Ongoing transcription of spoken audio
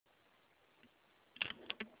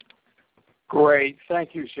Great.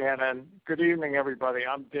 Thank you, Shannon. Good evening, everybody.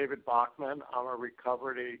 I'm David Bachman. I'm a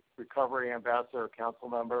recovery ambassador, council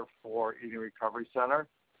member for Eating Recovery Center,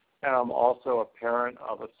 and I'm also a parent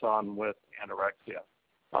of a son with anorexia.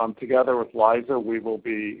 Together with Liza, we will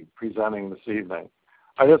be presenting this evening.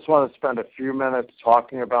 I just want to spend a few minutes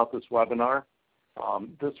talking about this webinar.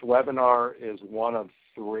 This webinar is one of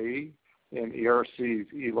 3 in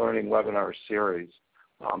ERC's e-learning webinar series.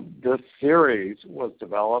 This series was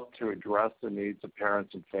developed to address the needs of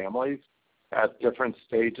parents and families at different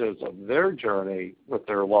stages of their journey with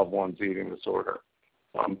their loved one's eating disorder.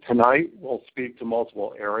 Tonight, we'll speak to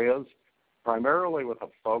multiple areas, primarily with a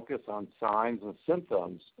focus on signs and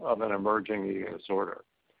symptoms of an emerging eating disorder.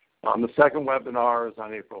 The second webinar is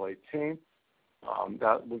on April 18th.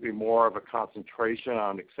 That will be more of a concentration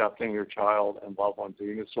on accepting your child and loved one's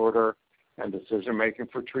eating disorder and decision-making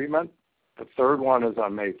for treatment. The third one is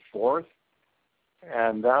on May 4th,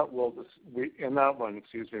 and in that one,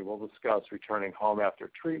 we'll discuss returning home after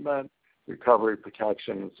treatment, recovery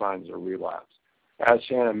protection, and signs of relapse. As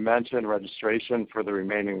Shannon mentioned, registration for the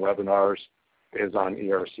remaining webinars is on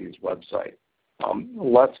ERC's website.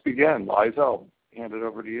 Let's begin. Liza, I'll hand it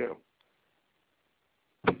over to you.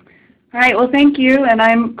 All right, well, thank you, and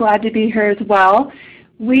I'm glad to be here as well.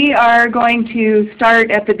 We are going to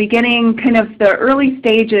start at the beginning, kind of the early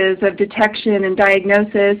stages of detection and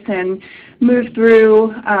diagnosis, and move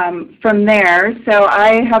through from there. So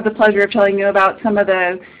I have the pleasure of telling you about some of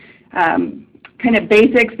the kind of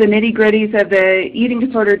basics, the nitty-gritties of the eating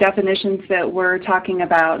disorder definitions that we're talking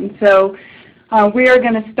about. And so we are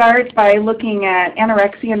going to start by looking at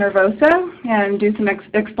anorexia nervosa and do some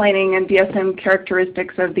explaining and DSM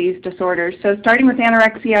characteristics of these disorders. So starting with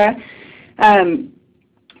anorexia,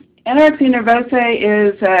 anorexia nervosa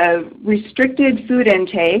is a restricted food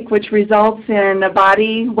intake, which results in a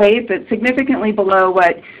body weight that's significantly below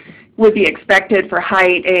what would be expected for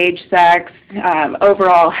height, age, sex,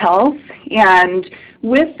 overall health. And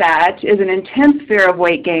with that is an intense fear of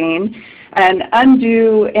weight gain, an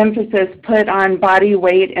undue emphasis put on body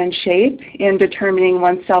weight and shape in determining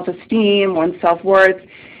one's self-esteem, one's self-worth,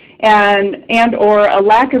 and or a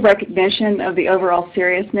lack of recognition of the overall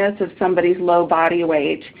seriousness of somebody's low body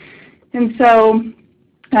weight. And so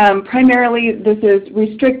primarily this is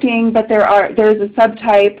restricting, but there's a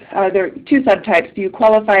subtype, there are 2 subtypes. You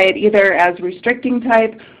qualify it either as restricting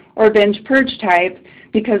type or binge purge type,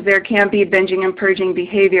 because there can be binging and purging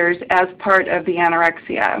behaviors as part of the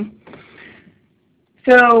anorexia.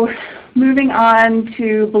 So moving on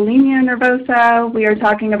to bulimia nervosa, we are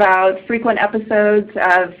talking about frequent episodes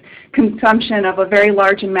of consumption of a very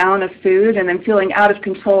large amount of food and then feeling out of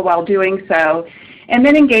control while doing so, and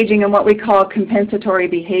then engaging in what we call compensatory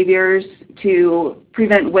behaviors to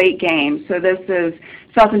prevent weight gain. So this is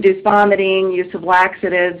self-induced vomiting, use of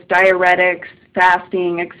laxatives, diuretics,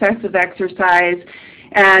 fasting, excessive exercise,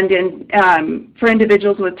 and for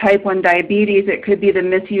individuals with type 1 diabetes, it could be the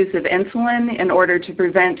misuse of insulin in order to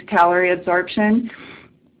prevent calorie absorption.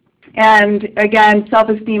 And again,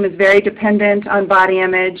 self-esteem is very dependent on body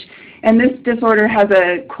image, and this disorder has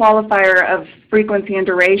a qualifier of frequency and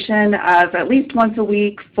duration of at least once a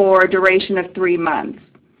week for a duration of 3 months.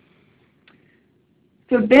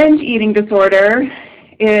 So binge eating disorder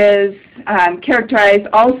is characterized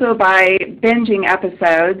also by binging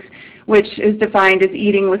episodes, which is defined as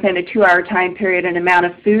eating within a 2-hour time period an amount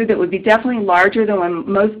of food that would be definitely larger than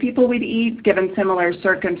when most people would eat given similar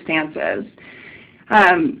circumstances.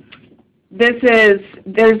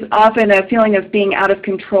 There's often a feeling of being out of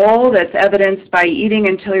control that's evidenced by eating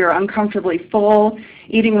until you're uncomfortably full,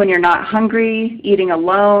 eating when you're not hungry, eating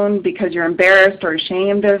alone because you're embarrassed or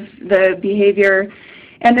ashamed of the behavior.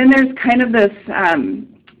 And then there's kind of this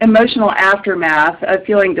emotional aftermath of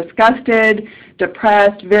feeling disgusted,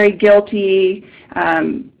 depressed, very guilty,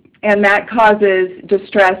 and that causes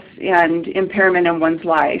distress and impairment in one's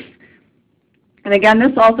life. And again,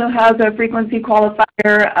 this also has a frequency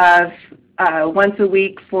qualifier of once a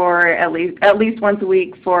week for at least once a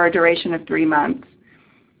week for a duration of 3 months.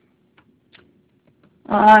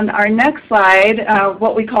 On our next slide,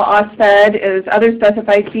 what we call OSFED is other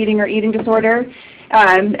specified feeding or eating disorder.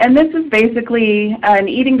 And this is basically an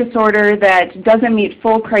eating disorder that doesn't meet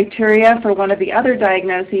full criteria for one of the other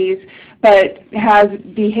diagnoses, but has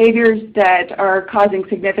behaviors that are causing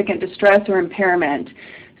significant distress or impairment.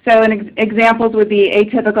 So examples would be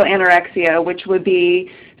atypical anorexia, which would be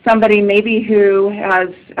somebody maybe who has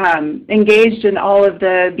engaged in all of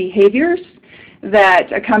the behaviors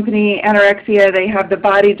that accompany anorexia. They have the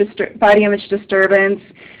body image disturbance.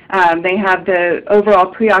 They have the overall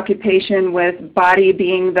preoccupation with body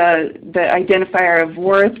being the identifier of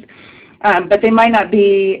worth. but they might not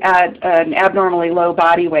be at an abnormally low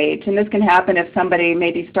body weight. And this can happen if somebody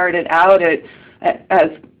maybe started out as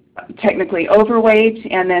technically overweight,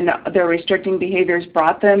 and then their restricting behaviors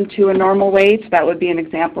brought them to a normal weight. That would be an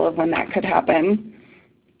example of when that could happen.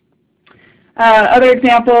 Other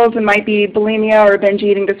examples, it might be bulimia or binge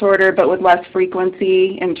eating disorder, but with less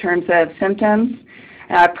frequency in terms of symptoms.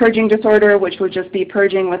 Purging disorder, which would just be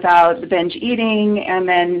purging without the binge eating, and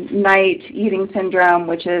then night eating syndrome,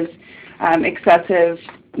 which is excessive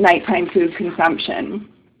nighttime food consumption.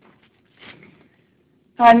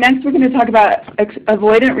 Next, we're going to talk about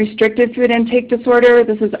avoidant restricted food intake disorder.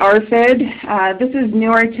 This is ARFID. This is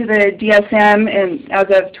newer to the DSM as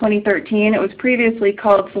of 2013. It was previously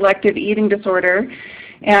called selective eating disorder,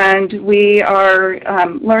 and we are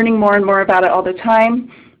learning more and more about it all the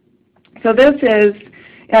time. So this is,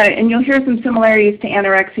 and you'll hear some similarities to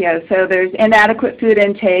anorexia. So there's inadequate food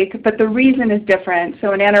intake, but the reason is different.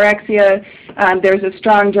 So in anorexia, there's a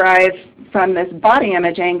strong drive from this body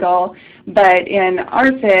image angle, but in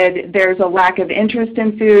ARFID, there's a lack of interest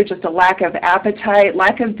in food, just a lack of appetite,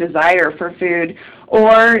 lack of desire for food,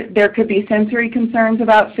 or there could be sensory concerns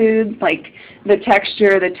about food, like the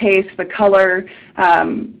texture, the taste, the color.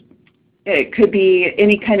 It could be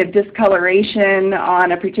any kind of discoloration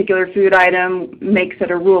on a particular food item makes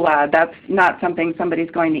it a rule out. That's not something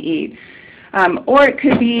somebody's going to eat. Or it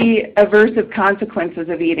could be aversive consequences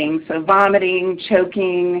of eating, so vomiting,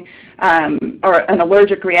 choking, or an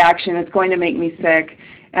allergic reaction is going to make me sick.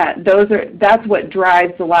 That's what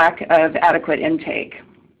drives the lack of adequate intake.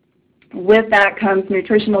 With that comes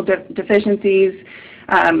nutritional deficiencies.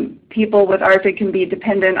 People with ARFID can be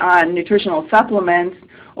dependent on nutritional supplements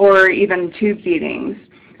or even tube feedings,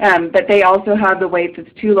 but they also have the weight that's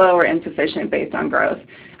too low or insufficient based on growth.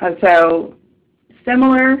 So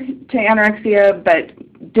similar to anorexia,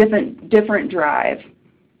 but different drive.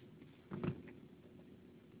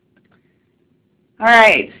 All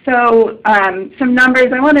right, so some numbers.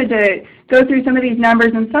 I wanted to go through some of these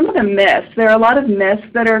numbers and some of the myths. There are a lot of myths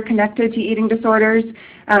that are connected to eating disorders,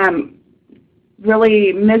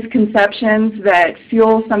 really misconceptions that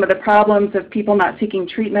fuel some of the problems of people not seeking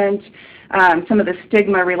treatment, some of the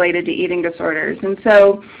stigma related to eating disorders. And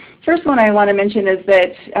so first one I want to mention is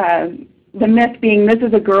that the myth being this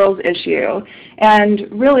is a girl's issue. And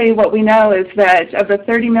really what we know is that of the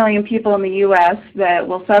 30 million people in the U.S. that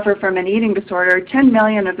will suffer from an eating disorder, 10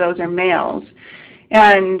 million of those are males.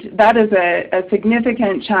 And that is a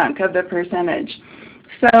significant chunk of the percentage.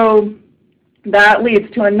 So that leads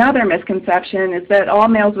to another misconception, is that all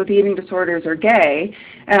males with eating disorders are gay.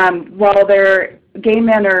 While gay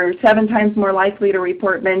men are 7 times more likely to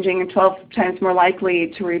report binging and 12 times more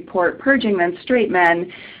likely to report purging than straight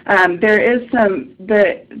men, there is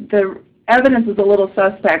the evidence is a little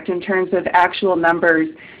suspect in terms of actual numbers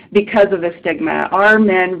because of the stigma. Are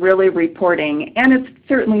men really reporting? And it's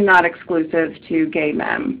certainly not exclusive to gay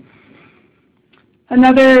men.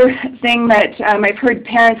 Another thing that I've heard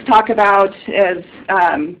parents talk about is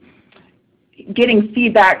getting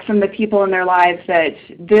feedback from the people in their lives that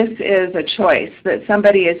this is a choice, that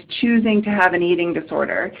somebody is choosing to have an eating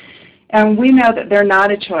disorder. And we know that they're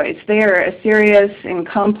not a choice. They are a serious and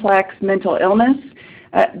complex mental illness,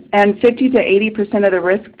 and 50 to 80% of the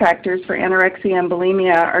risk factors for anorexia and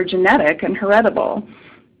bulimia are genetic and heritable.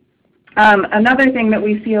 Another thing that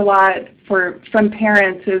we see a lot from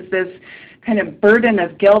parents is this kind of burden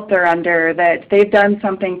of guilt they're under, that they've done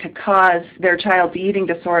something to cause their child's eating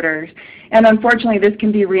disorders. And unfortunately, this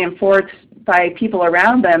can be reinforced by people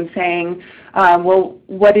around them saying, well,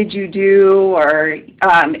 what did you do? Or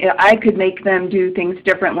I could make them do things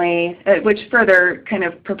differently, which further kind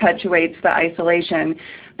of perpetuates the isolation.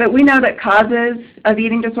 But we know that causes of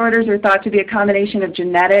eating disorders are thought to be a combination of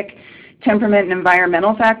genetic, temperament, and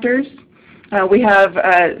environmental factors. We have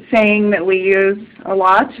a saying that we use a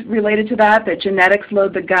lot related to that genetics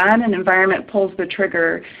load the gun and environment pulls the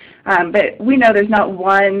trigger. But we know there's not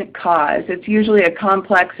one cause. It's usually a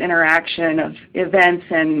complex interaction of events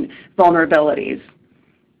and vulnerabilities.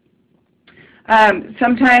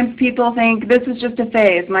 Sometimes people think this is just a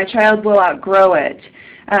phase. My child will outgrow it.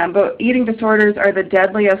 But eating disorders are the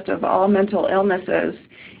deadliest of all mental illnesses.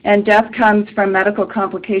 And death comes from medical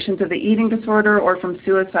complications of the eating disorder or from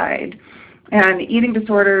suicide. And eating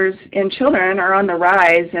disorders in children are on the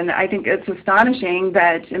rise, and I think it's astonishing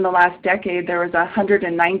that in the last decade there was a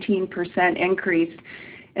 119% increase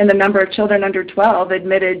in the number of children under 12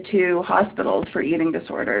 admitted to hospitals for eating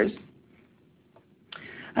disorders.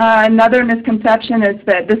 Another misconception is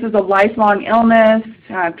that this is a lifelong illness.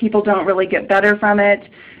 People don't really get better from it.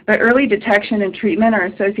 But early detection and treatment are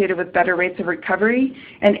associated with better rates of recovery,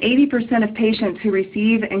 and 80% of patients who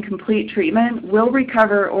receive and complete treatment will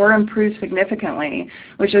recover or improve significantly,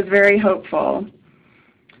 which is very hopeful.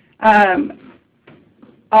 A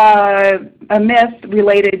myth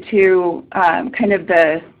related to kind of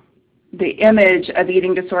the image of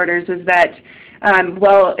eating disorders is that,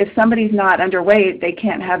 well, if somebody's not underweight, they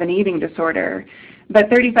can't have an eating disorder. But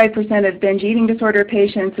 35% of binge eating disorder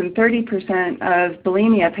patients and 30% of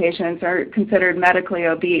bulimia patients are considered medically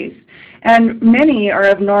obese. And many are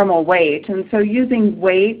of normal weight. And so using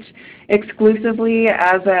weight exclusively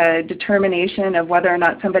as a determination of whether or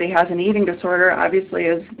not somebody has an eating disorder obviously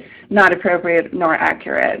is not appropriate nor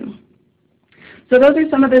accurate. So those are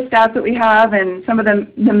some of the stats that we have and some of the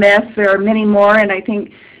myths. There are many more, and I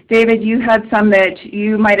think, David, you had some that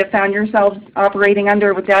you might have found yourselves operating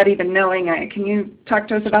under without even knowing it. Can you talk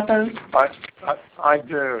to us about those? I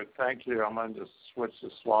do. Thank you. I'm going to just switch the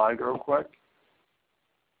slide real quick.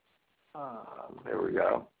 There we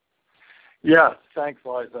go. Yes, thanks,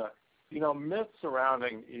 Liza. You know, myths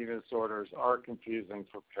surrounding eating disorders are confusing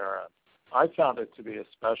for parents. I found it to be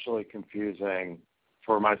especially confusing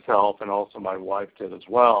for myself, and also my wife did as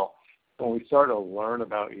well, when we started to learn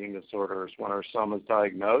about eating disorders when our son was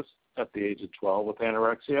diagnosed at the age of 12 with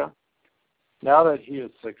anorexia. Now that he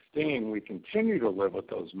is 16, we continue to live with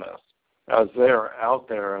those myths as they are out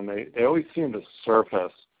there, and they always seem to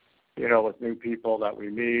surface, you know, with new people that we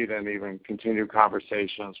meet and even continue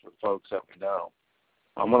conversations with folks that we know.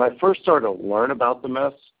 When I first started to learn about the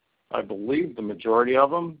myths, I believed the majority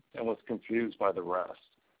of them and was confused by the rest.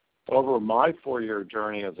 Over my 4-year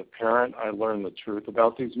journey as a parent, I learned the truth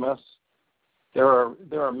about these myths. There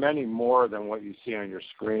are many more than what you see on your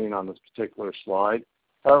screen on this particular slide.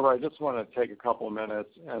 However, I just want to take a couple of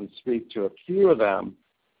minutes and speak to a few of them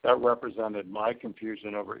that represented my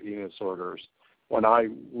confusion over eating disorders when I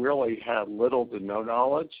really had little to no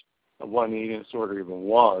knowledge of what an eating disorder even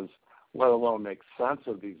was, let alone make sense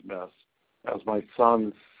of these myths as my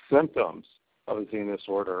son's symptoms of his eating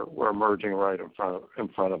disorder were emerging right in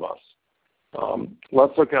front of us.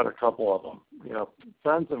 Let's look at a couple of them. You know,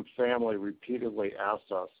 friends and family repeatedly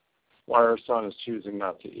asked us why our son is choosing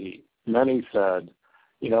not to eat. Many said,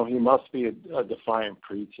 you know, he must be a defiant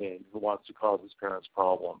preteen who wants to cause his parents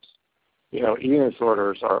problems. You know, eating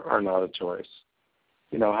disorders are not a choice.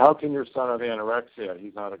 You know, how can your son have anorexia?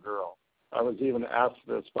 He's not a girl. I was even asked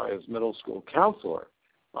this by his middle school counselor.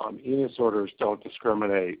 Eating disorders don't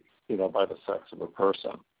discriminate, you know, by the sex of a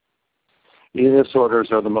person. Eating disorders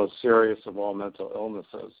are the most serious of all mental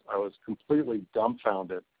illnesses. I was completely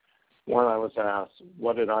dumbfounded when I was asked,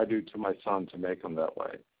 what did I do to my son to make him that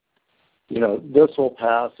way? You know, this will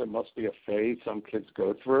pass. It must be a phase some kids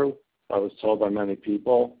go through. I was told by many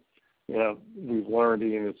people. You know, we've learned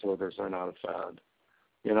eating disorders are not a fad.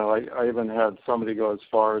 You know, I even had somebody go as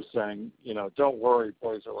far as saying, you know, don't worry,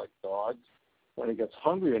 boys are like dogs. When he gets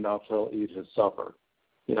hungry enough, he'll eat his supper.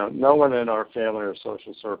 You know, no one in our family or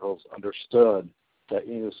social circles understood that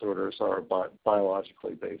eating disorders are a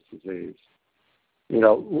biologically based disease. You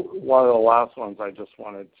know, one of the last ones I just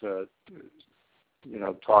wanted to, you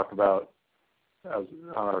know, talk about as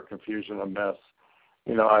our confusion and myths.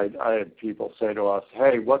 You know, I had people say to us,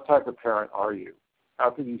 hey, what type of parent are you?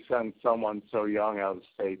 How could you send someone so young out of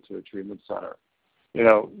state to a treatment center? You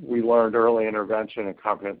know, we learned early intervention and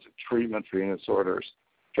comprehensive treatment for eating disorders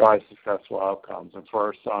drive successful outcomes, and for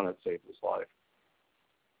our son, it saved his life.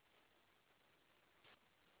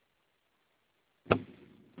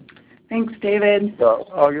 Thanks, David.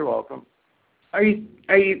 You're welcome. Were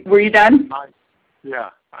you done? Yeah,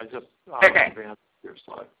 I just okay. Advanced your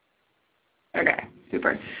slide. Okay,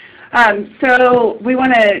 super. So we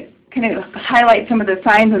want to kind of highlight some of the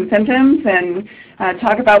signs and symptoms and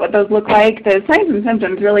talk about what those look like. The signs and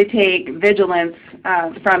symptoms really take vigilance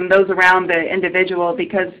from those around the individual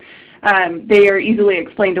because they are easily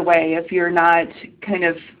explained away if you're not kind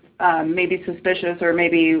of maybe suspicious or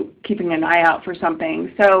maybe keeping an eye out for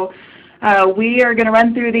something. So we are going to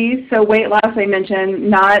run through these. So weight loss, I mentioned,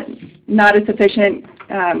 not a sufficient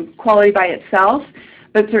quality by itself,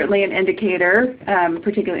 but certainly an indicator,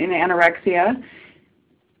 particularly in anorexia.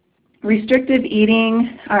 Restrictive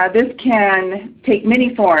eating, this can take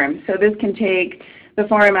many forms. So this can take the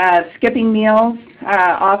form of skipping meals.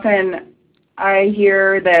 Often I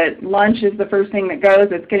hear that lunch is the first thing that goes.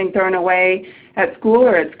 It's getting thrown away at school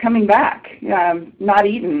or it's coming back, not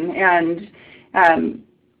eaten. And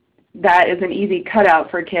that is an easy cutout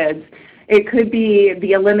for kids. It could be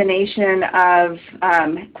the elimination of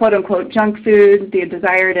quote-unquote junk food, the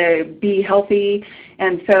desire to be healthy,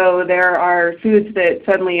 and so there are foods that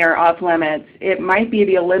suddenly are off limits. It might be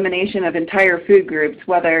the elimination of entire food groups,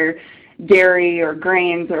 whether dairy or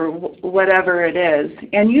grains or whatever it is.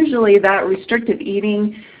 And usually that restrictive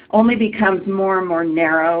eating only becomes more and more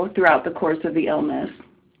narrow throughout the course of the illness.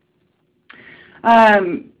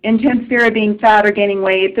 Intense fear of being fat or gaining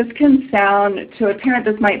weight. This can sound, to a parent,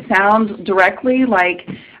 this might sound directly like,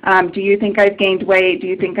 do you think I've gained weight? Do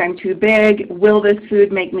you think I'm too big? Will this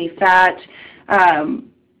food make me fat? Asking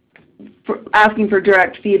for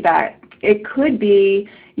direct feedback. It could be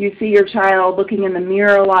you see your child looking in the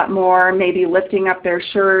mirror a lot more, maybe lifting up their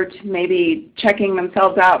shirt, maybe checking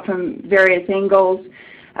themselves out from various angles.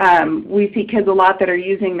 We see kids a lot that are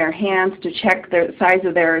using their hands to check the size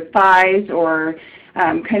of their thighs or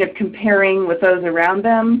kind of comparing with those around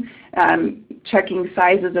them, checking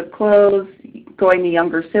sizes of clothes, going to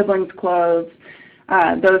younger siblings' clothes.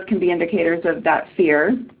 Those can be indicators of that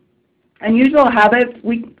fear. Unusual habits,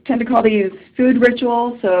 we tend to call these food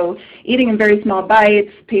rituals, so eating in very small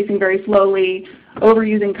bites, pacing very slowly,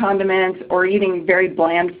 overusing condiments, or eating very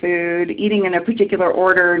bland food, eating in a particular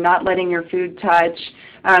order, not letting your food touch,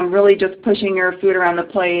 really just pushing your food around the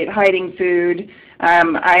plate, hiding food.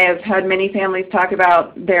 I have had many families talk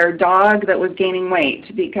about their dog that was gaining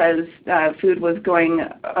weight because food was going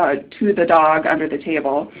to the dog under the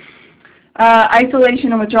table.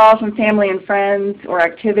 Isolation and withdrawal from family and friends or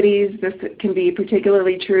activities. This can be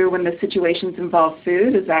particularly true when the situations involve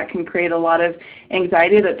food, as that can create a lot of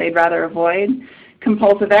anxiety that they'd rather avoid.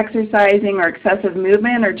 Compulsive exercising or excessive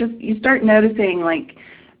movement, or just you start noticing like,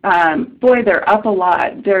 boy, they're up a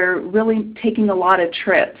lot. They're really taking a lot of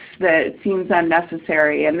trips that seems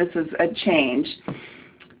unnecessary, and this is a change.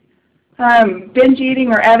 Binge eating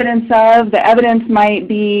or evidence of, the evidence might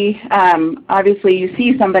be, obviously you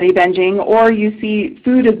see somebody binging or you see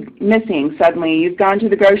food is missing suddenly. You've gone to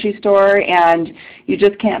the grocery store and you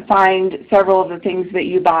just can't find several of the things that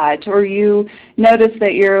you bought, or you notice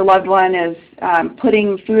that your loved one is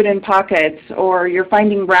putting food in pockets, or you're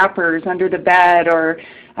finding wrappers under the bed or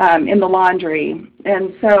in the laundry.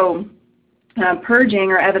 And so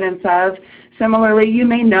purging or evidence of. Similarly, you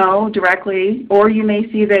may know directly, or you may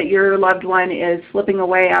see that your loved one is slipping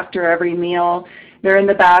away after every meal. They're in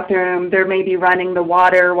the bathroom. They may be running the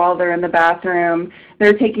water while they're in the bathroom.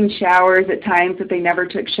 They're taking showers at times that they never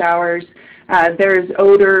took showers. There's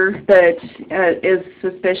odor that is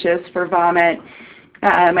suspicious for vomit.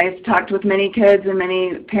 I've talked with many kids and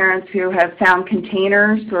many parents who have found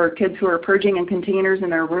containers, or kids who are purging in containers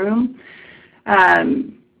in their room.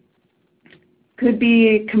 Could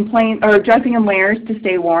be complaint or dressing in layers to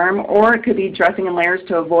stay warm, or it could be dressing in layers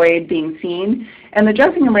to avoid being seen. And the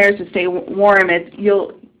dressing in layers to stay warm,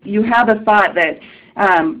 you have a thought that,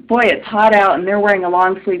 boy, it's hot out and they're wearing a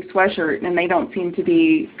long sleeve sweatshirt and they don't seem to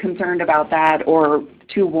be concerned about that or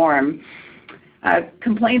too warm.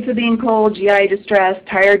 Complaints of being cold, GI distress,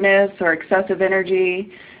 tiredness, or excessive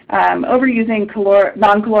energy. Overusing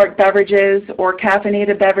non-caloric beverages or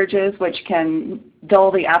caffeinated beverages, which can dull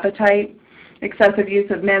the appetite. Excessive use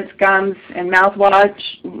of mints, gums, and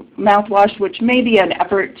mouthwash, which may be an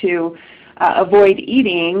effort to avoid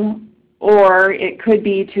eating, or it could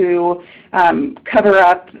be to cover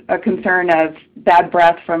up a concern of bad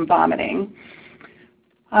breath from vomiting.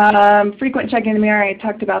 Frequent checking in the mirror, I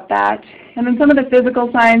talked about that. And then some of the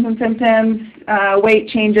physical signs and symptoms, weight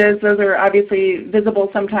changes, those are obviously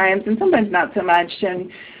visible sometimes and sometimes not so much.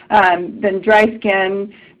 And then dry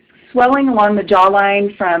skin, swelling along the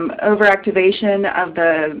jawline from overactivation of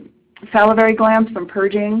the salivary glands from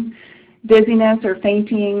purging, dizziness or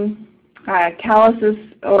fainting, calluses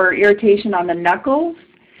or irritation on the knuckles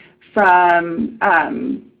from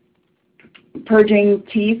purging,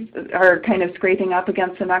 teeth or kind of scraping up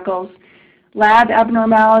against the knuckles, lab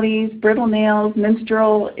abnormalities, brittle nails,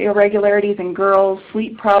 menstrual irregularities in girls,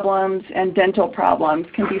 sleep problems, and dental problems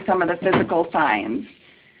can be some of the physical signs.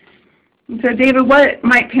 So David, what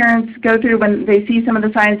might parents go through when they see some of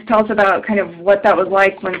the signs? Tell us about kind of what that was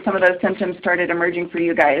like when some of those symptoms started emerging for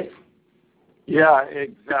you guys. Yeah,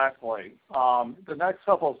 exactly. The next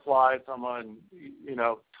couple of slides, I'm going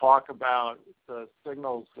to, talk about the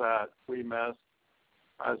signals that we missed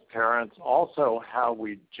as parents, also how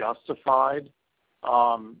we justified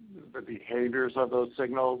the behaviors of those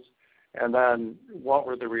signals, and then what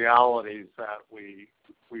were the realities that we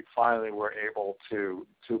finally were able to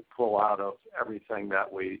pull out of everything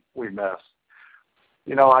that we missed.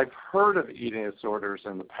 I've heard of eating disorders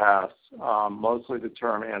in the past, mostly the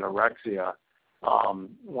term anorexia,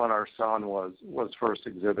 when our son was first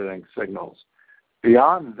exhibiting signals.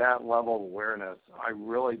 Beyond that level of awareness, I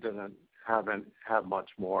really haven't had much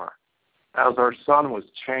more. As our son was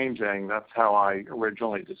changing, that's how I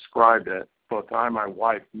originally described it, both I and my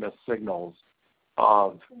wife missed signals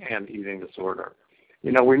of an eating disorder.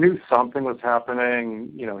 We knew something was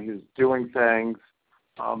happening. He was doing things,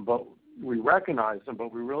 but we recognized him,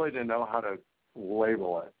 but we really didn't know how to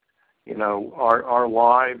label it. Our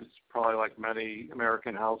lives, probably like many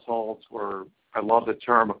American households, were, I love the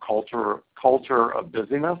term, a culture of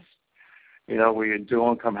busyness. We had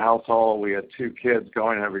dual-income household. We had 2 kids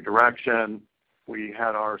going in every direction. We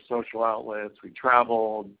had our social outlets. We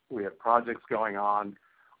traveled. We had projects going on.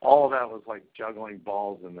 All of that was like juggling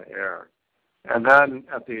balls in the air. And then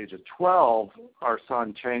at the age of 12, our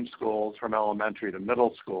son changed schools from elementary to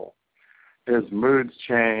middle school. His moods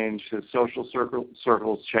changed. His social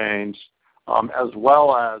circles changed. As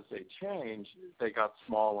well as they changed, they got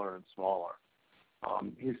smaller and smaller.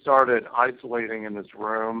 He started isolating in his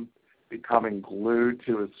room, becoming glued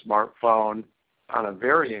to his smartphone on a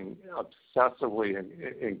very obsessively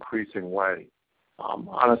increasing way.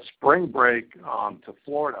 On a spring break to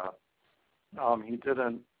Florida, he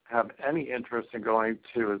didn't have any interest in going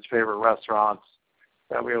to his favorite restaurants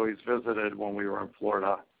that we always visited when we were in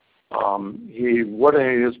Florida. He wouldn't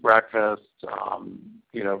eat his breakfast,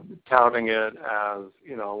 touting it as,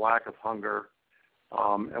 a lack of hunger.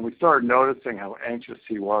 And we started noticing how anxious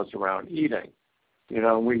he was around eating.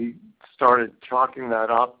 We started chalking that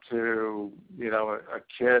up to, a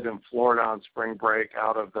kid in Florida on spring break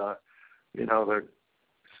out of the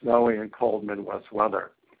snowy and cold Midwest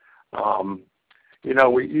weather.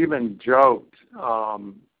 We even joked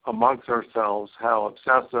amongst ourselves how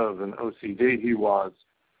obsessive and OCD he was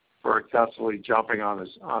for excessively jumping on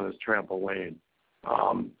his trampoline.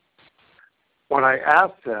 When I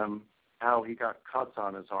asked him how he got cuts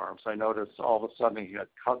on his arms, I noticed all of a sudden he had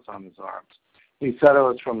cuts on his arms. He said it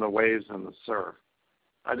was from the waves and the surf.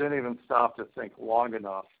 I didn't even stop to think long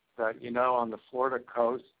enough that, on the Florida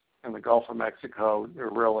coast and the Gulf of Mexico, there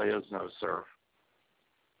really is no surf.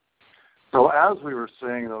 So as we were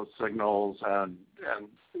seeing those signals and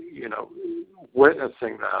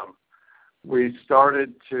witnessing them, we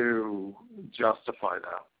started to justify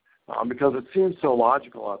them because it seemed so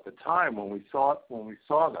logical at the time when we saw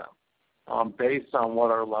them, based on what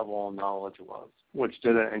our level of knowledge was, which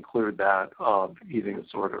didn't include that of eating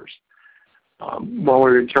disorders. When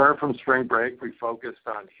we returned from spring break, we focused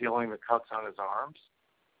on healing the cuts on his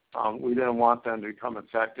arms. We didn't want them to become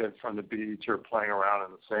infected from the beach or playing around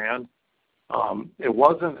in the sand. It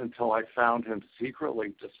wasn't until I found him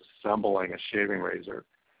secretly disassembling a shaving razor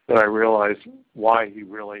that I realized why he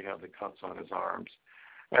really had the cuts on his arms.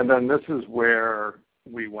 And then this is where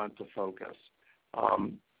we went to focus.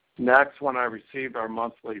 Next, when I received our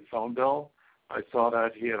monthly phone bill, I saw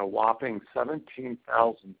that he had a whopping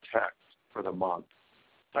 17,000 texts for the month.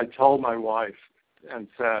 I told my wife and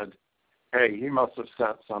said, hey, he must have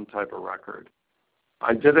set some type of record.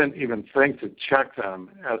 I didn't even think to check them,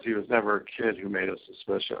 as he was never a kid who made us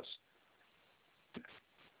suspicious.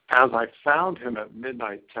 As I found him at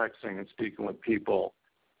midnight texting and speaking with people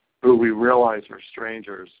who we realized were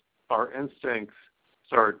strangers, our instincts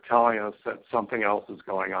started telling us that something else is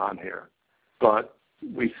going on here. But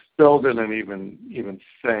we still didn't even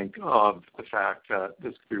think of the fact that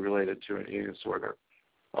this could be related to an eating disorder.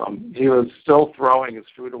 He was still throwing his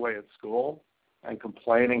food away at school and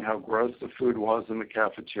complaining how gross the food was in the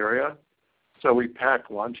cafeteria. So we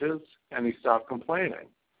packed lunches, and he stopped complaining.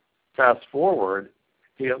 Fast forward,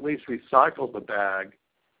 he at least recycled the bag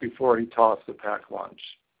before he tossed the packed lunch.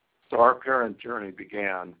 So our parent journey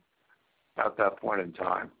began at that point in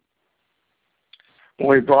time. When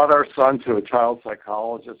we brought our son to a child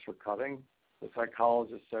psychologist for cutting, the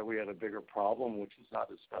psychologist said we had a bigger problem, which is not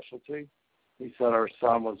his specialty. He said our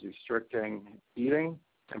son was restricting eating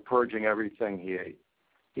and purging everything he ate.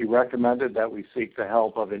 He recommended that we seek the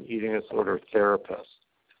help of an eating disorder therapist.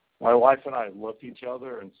 My wife and I looked at each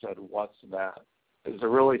other and said, what's that? Is there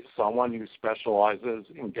really someone who specializes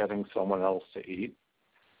in getting someone else to eat?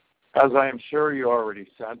 As I am sure you're already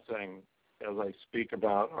sensing as I speak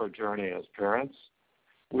about our journey as parents,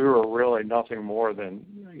 we were really nothing more than,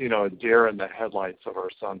 a deer in the headlights of our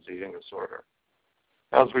son's eating disorder.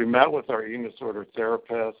 As we met with our eating disorder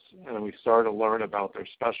therapists and we started to learn about their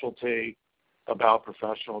specialty, about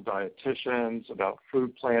professional dietitians, about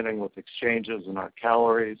food planning with exchanges in our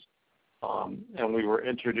calories, and we were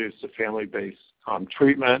introduced to family-based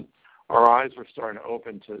treatment, our eyes were starting to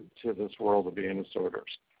open to this world of eating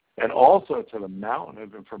disorders, and also to the mountain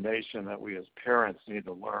of information that we as parents need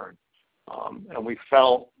to learn. And we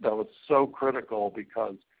felt that was so critical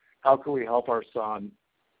because how can we help our son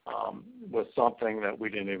was something that we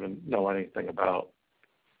didn't even know anything about.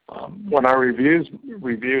 When I reviewed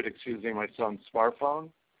my son's smartphone,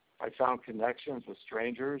 I found connections with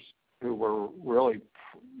strangers who were really,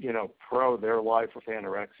 pro their life with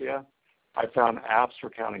anorexia. I found apps for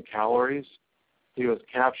counting calories. He was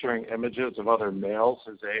capturing images of other males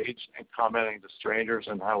his age and commenting to strangers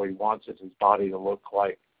on how he wanted his body to look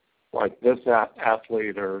like this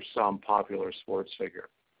athlete or some popular sports figure.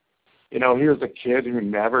 He was a kid who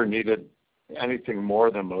never needed anything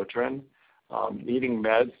more than Motrin. Needing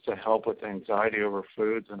meds to help with anxiety over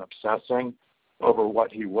foods and obsessing over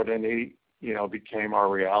what he wouldn't eat, became our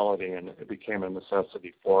reality, and it became a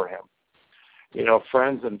necessity for him.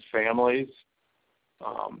 Friends and families,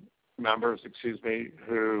 members,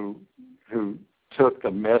 who took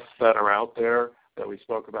the myths that are out there that we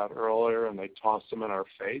spoke about earlier and they tossed them in our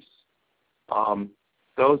face,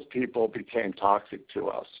 those people became toxic to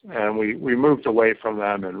us, and we moved away from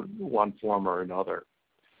them in one form or another.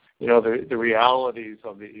 The realities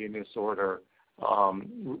of the eating disorder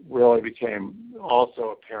really became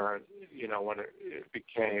also apparent, when it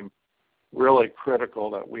became really critical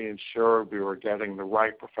that we ensured we were getting the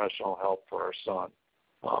right professional help for our son.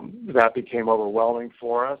 That became overwhelming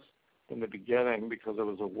for us in the beginning because it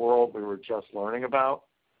was a world we were just learning about,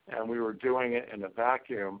 and we were doing it in a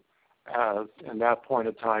vacuum, as in that point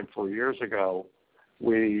of time 4 years ago,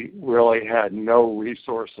 we really had no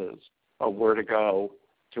resources of where to go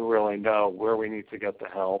to really know where we need to get the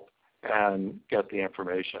help and get the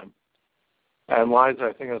information. And Liza,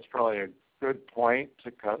 I think that's probably a good point to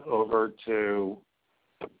cut over to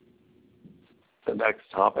the next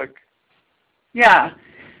topic. Yeah.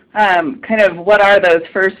 Kind of what are those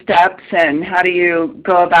first steps and how do you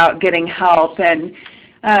go about getting help? And,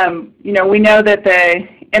 we know that the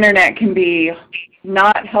internet can be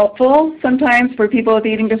not helpful sometimes for people with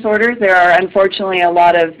eating disorders. There are unfortunately a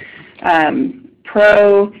lot of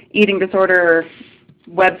pro-eating disorder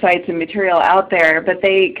websites and material out there, but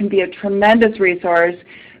they can be a tremendous resource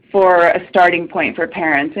for a starting point for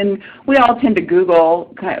parents. And we all tend to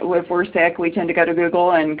Google. If we're sick, we tend to go to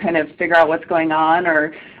Google and kind of figure out what's going on,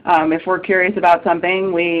 or if we're curious about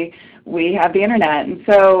something, we have the internet. And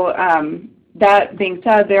so that being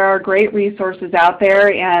said, there are great resources out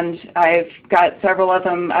there, and I've got several of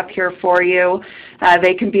them up here for you.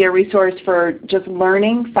 They can be a resource for just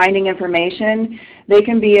learning, finding information. They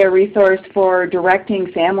can be a resource for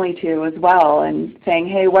directing family to as well and saying,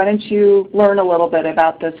 hey, why don't you learn a little bit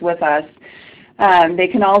about this with us? They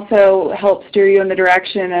can also help steer you in the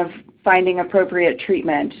direction of finding appropriate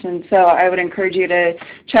treatment. And so I would encourage you to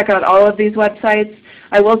check out all of these websites.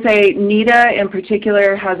 I will say NEDA in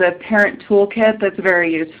particular has a parent toolkit that's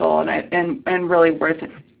very useful and really worth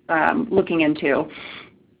looking into.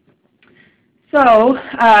 So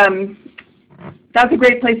that's a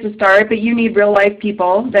great place to start, but you need real-life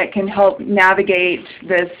people that can help navigate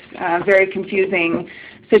this very confusing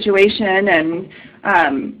situation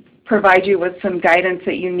and provide you with some guidance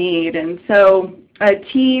that you need. And so a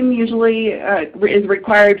team usually is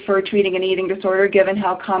required for treating an eating disorder given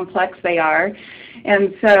how complex they are.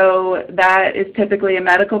 And so that is typically a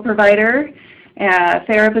medical provider, a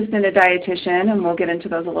therapist, and a dietitian, and we'll get into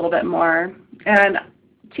those a little bit more. And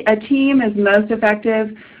a team is most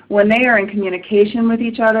effective when they are in communication with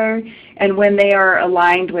each other and when they are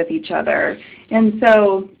aligned with each other. And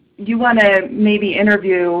so you want to maybe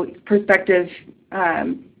interview prospective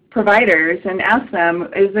providers and ask them,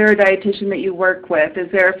 is there a dietitian that you work with?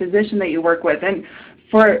 Is there a physician that you work with? And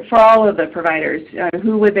for all of the providers,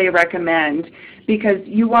 who would they recommend? Because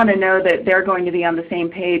you want to know that they're going to be on the same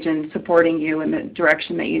page and supporting you in the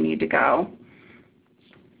direction that you need to go.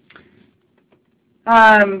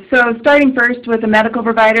 So starting first with a medical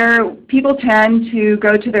provider, people tend to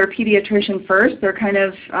go to their pediatrician first. They're kind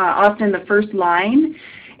of often the first line.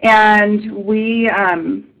 And we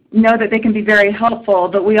know that they can be very helpful,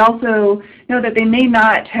 but we also know that they may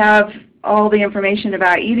not have all the information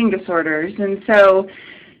about eating disorders. And so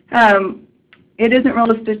it isn't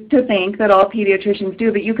realistic to think that all pediatricians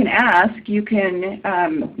do, but you can ask. You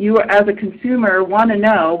as a consumer want to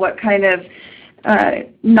know what kind of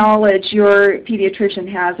knowledge your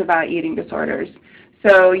pediatrician has about eating disorders.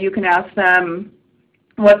 So you can ask them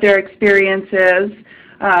what their experience is,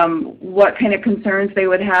 what kind of concerns they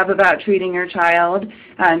would have about treating your child,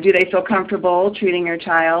 do they feel comfortable treating your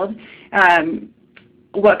child,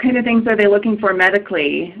 what kind of things are they looking for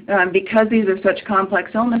medically. Because these are such complex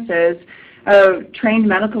illnesses, a trained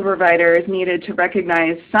medical provider is needed to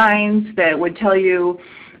recognize signs that would tell you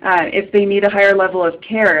if they need a higher level of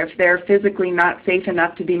care, if they're physically not safe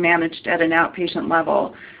enough to be managed at an outpatient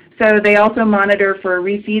level. So they also monitor for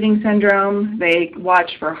refeeding syndrome. They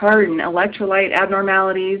watch for heart and electrolyte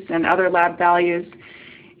abnormalities and other lab values,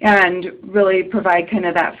 and really provide kind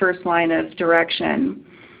of that first line of direction.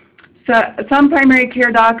 So some primary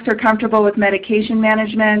care docs are comfortable with medication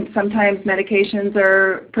management. Sometimes medications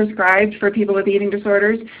are prescribed for people with eating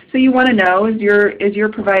disorders. So you want to know, is your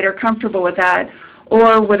provider comfortable with that,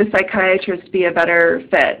 or would a psychiatrist be a better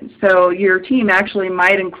fit? So your team actually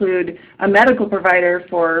might include a medical provider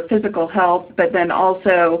for physical health, but then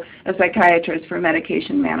also a psychiatrist for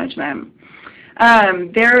medication management.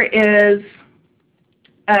 There is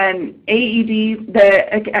an AED,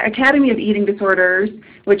 the Academy of Eating Disorders,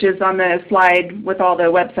 which is on the slide with all the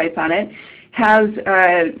websites on it, has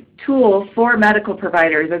a tool for medical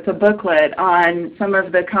providers. It's a booklet on some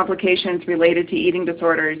of the complications related to eating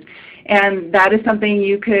disorders. And that is something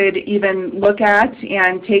you could even look at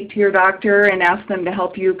and take to your doctor and ask them to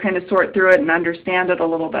help you kind of sort through it and understand it a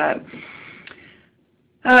little bit.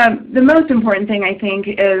 The most important thing, I think,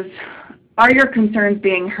 is, are your concerns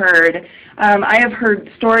being heard? I have heard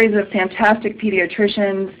stories of fantastic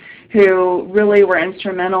pediatricians who really were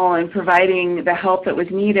instrumental in providing the help that was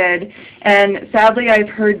needed. And sadly, I've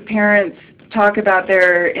heard parents talk about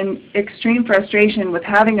their extreme frustration with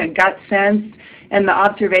having a gut sense and the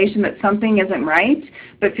observation that something isn't right,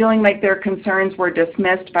 but feeling like their concerns were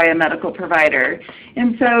dismissed by a medical provider.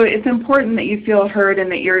 And so it's important that you feel heard and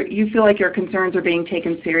that you feel like your concerns are being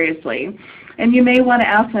taken seriously. And you may want to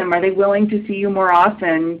ask them, are they willing to see you more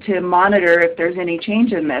often to monitor if there's any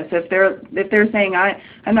change in this? If they're saying,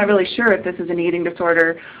 I'm not really sure if this is an eating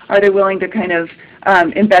disorder, are they willing to kind of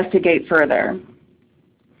investigate further?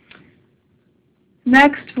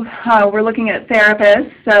 Next, we're looking at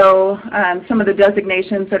therapists. So some of the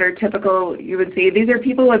designations that are typical you would see, these are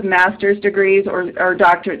people with master's degrees or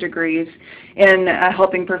doctorate degrees in a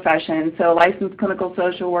helping profession. So licensed clinical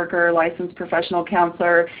social worker, licensed professional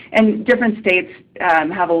counselor, and different states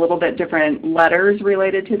have a little bit different letters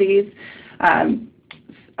related to these.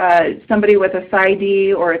 Somebody with a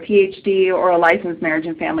PsyD or a PhD or a licensed marriage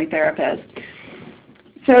and family therapist.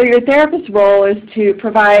 So your therapist's role is to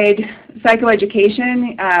provide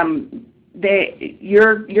psychoeducation.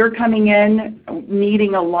 You're coming in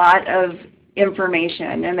needing a lot of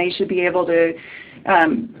information, and they should be able to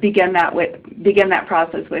begin that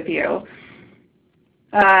process with you.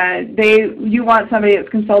 You want somebody that's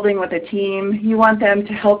consulting with a team. You want them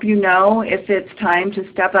to help you know if it's time to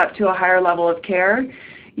step up to a higher level of care.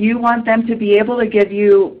 You want them to be able to give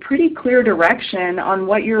you pretty clear direction on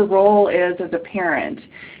what your role is as a parent.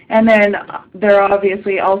 And then they're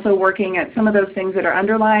obviously also working at some of those things that are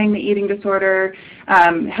underlying the eating disorder,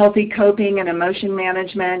 healthy coping and emotion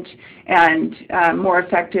management, and more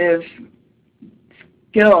effective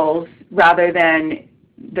skills rather than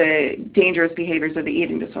the dangerous behaviors of the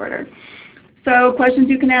eating disorder. So questions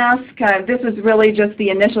you can ask. This is really just the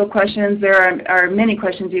initial questions. There are many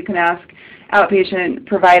questions you can ask outpatient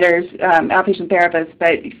providers, outpatient therapists,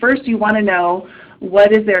 but first you want to know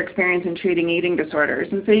what is their experience in treating eating disorders.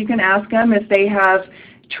 And so you can ask them if they have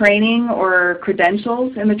training or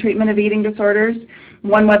credentials in the treatment of eating disorders.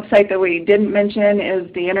 One website that we didn't mention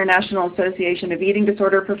is the International Association of Eating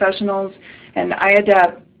Disorder Professionals, and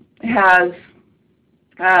IADEP has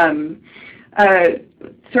a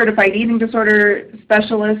certified eating disorder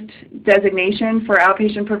specialist designation for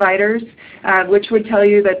outpatient providers, which would tell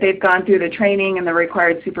you that they've gone through the training and the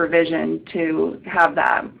required supervision to have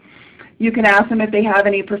that. You can ask them if they have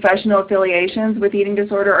any professional affiliations with eating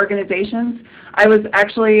disorder organizations. I was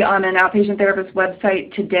actually on an outpatient therapist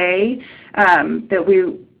website today that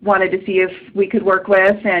we wanted to see if we could work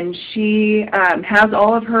with, and she has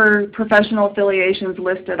all of her professional affiliations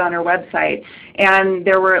listed on her website, and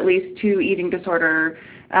there were at least 2 eating disorder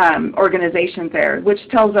organizations there, which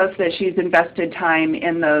tells us that she's invested time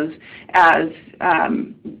in those as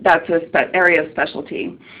that's an area of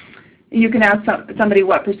specialty. You can ask somebody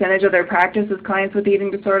what percentage of their practice is clients with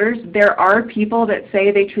eating disorders. There are people that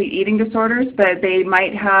say they treat eating disorders, but they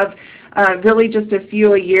might have really just a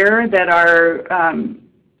few a year that are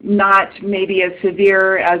not maybe as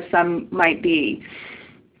severe as some might be.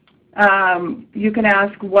 You can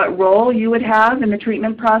ask what role you would have in the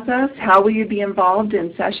treatment process. How will you be involved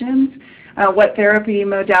in sessions? What therapy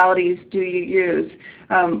modalities do you use?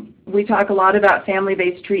 We talk a lot about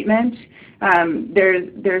family-based treatment.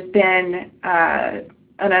 There's been an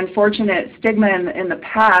unfortunate stigma in the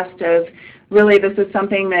past of really this is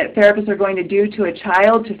something that therapists are going to do to a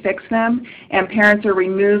child to fix them, and parents are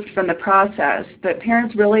removed from the process. But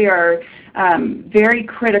parents really are very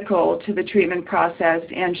critical to the treatment process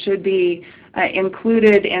and should be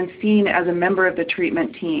included and seen as a member of the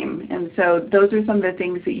treatment team. And so those are some of the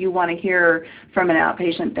things that you want to hear from an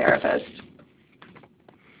outpatient therapist.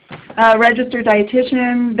 Registered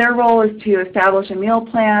dietitian, their role is to establish a meal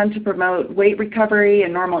plan to promote weight recovery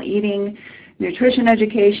and normal eating, nutrition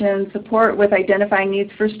education, support with identifying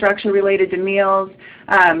needs for structure related to meals,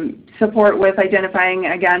 support with identifying,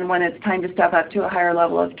 again, when it's time to step up to a higher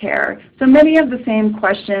level of care. So many of the same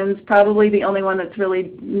questions. Probably the only one that's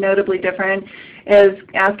really notably different is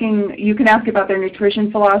asking, you can ask about their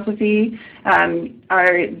nutrition philosophy.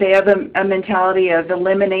 They have a mentality of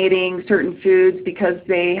eliminating certain foods because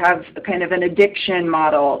they have kind of an addiction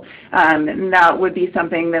model, and that would be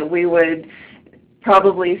something that we would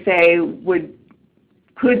probably say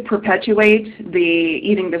could perpetuate the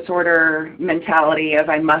eating disorder mentality of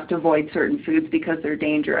I must avoid certain foods because they're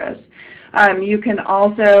dangerous. You can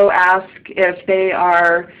also ask if they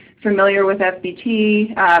are familiar with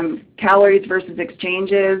FBT, calories versus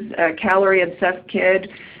exchanges. A calorie-obsessed kid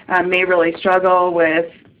may really struggle with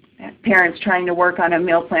parents trying to work on a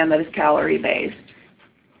meal plan that is calorie-based.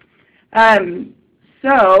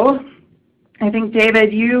 So I think,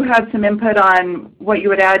 David, you have some input on what you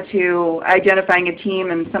would add to identifying a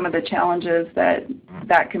team and some of the challenges that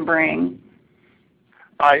that can bring.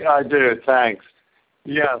 I do, thanks.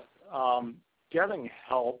 Yes, getting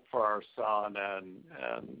help for our son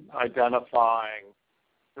and identifying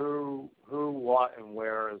who, what, and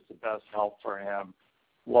where is the best help for him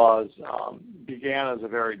began as a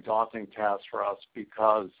very daunting task for us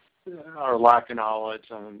because our lack of knowledge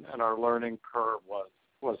and our learning curve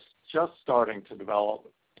was just starting to develop.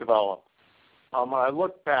 When I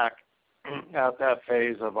look back at that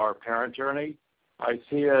phase of our parent journey, I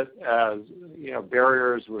see it as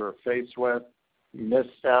barriers we were faced with,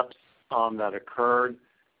 missteps that occurred,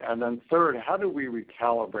 and then third, how do we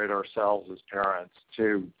recalibrate ourselves as parents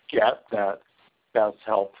to get that best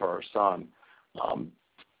help for our son?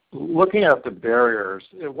 Looking at the barriers,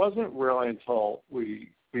 it wasn't really until we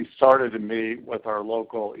started to meet with our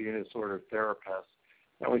local eating disorder therapist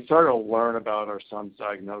and we started to learn about our son's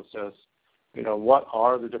diagnosis, what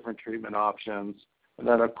are the different treatment options, and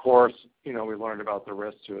then of course, we learned about the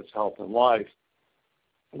risks to his health and life.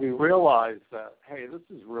 We realized that, hey, this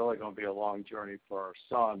is really going to be a long journey for our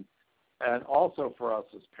son and also for us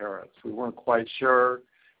as parents. We weren't quite sure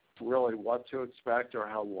really what to expect or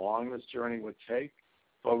how long this journey would take,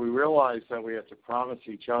 but we realized that we had to promise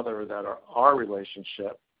each other that our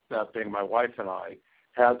relationship, that being my wife and I,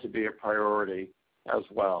 had to be a priority as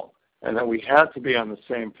well, and that we had to be on the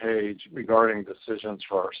same page regarding decisions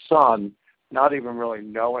for our son, not even really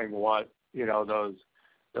knowing what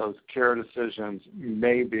those care decisions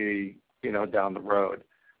may be down the road.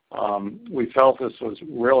 We felt this was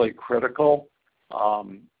really critical,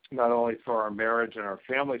 not only for our marriage and our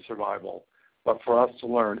family survival, but for us to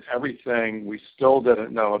learn everything we still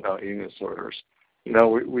didn't know about eating disorders.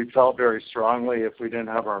 We felt very strongly if we didn't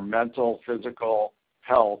have our mental, physical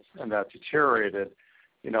health and that deteriorated,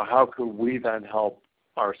 how could we then help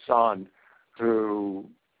our son through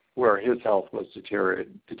where his health was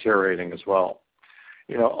deteriorating as well.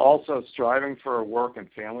 Also striving for a work and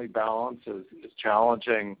family balance is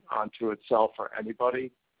challenging unto itself for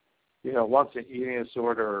anybody. Once an eating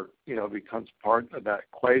disorder, becomes part of that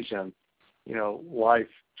equation, life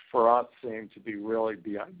for us seemed to be really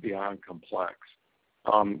beyond complex.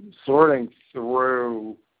 Sorting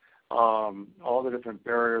through all the different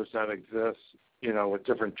barriers that exist, with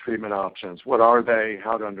different treatment options. What are they?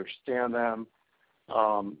 How to understand them?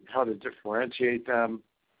 How to differentiate them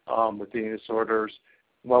with eating disorders.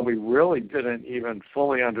 Well, we really didn't even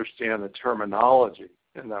fully understand the terminology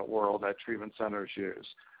in that world that treatment centers use.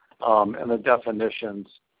 And the definitions,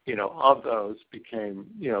 of those became,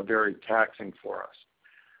 very taxing for us.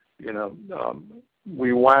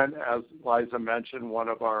 We went, as Liza mentioned, one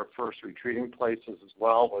of our first retreating places as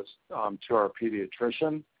well was to our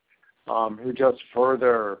pediatrician, who just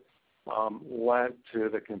further lent to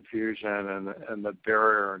the confusion and the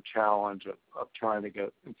barrier and challenge of trying to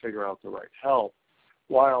get and figure out the right help.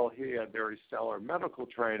 While he had very stellar medical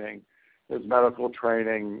training, his medical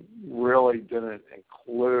training really didn't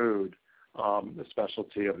include the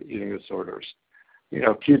specialty of eating disorders.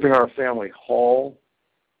 Keeping our family whole,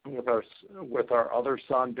 with our other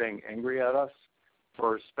son being angry at us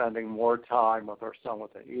for spending more time with our son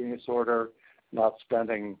with an eating disorder, not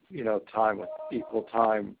spending time with equal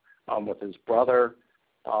time with his brother.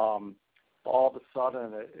 All of a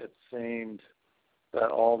sudden, it seemed that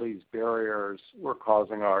all these barriers were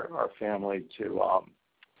causing our family to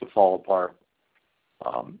fall apart.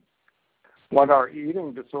 When our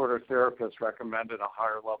eating disorder therapist recommended a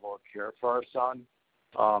higher level of care for our son,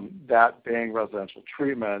 that being residential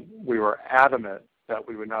treatment, we were adamant that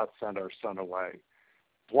we would not send our son away.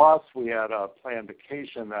 Plus, we had a planned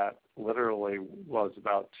vacation that literally was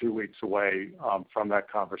about 2 weeks away from that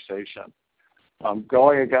conversation.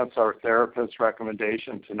 Going against our therapist's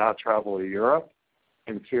recommendation to not travel to Europe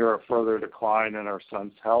in fear of further decline in our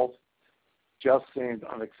son's health just seemed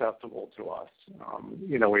unacceptable to us.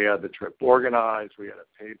 We had the trip organized, we had it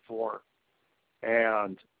paid for,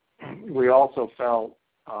 and we also felt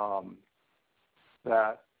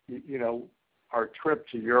that, our trip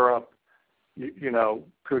to Europe,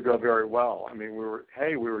 could go very well. I mean, we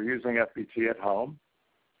were using FBT at home.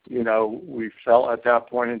 We felt at that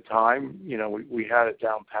point in time, we had it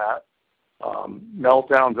down pat.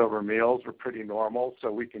 Meltdowns over meals were pretty normal,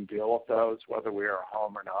 so we can deal with those whether we are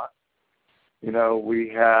home or not. We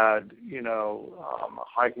had, a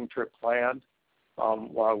hiking trip planned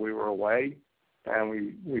while we were away, and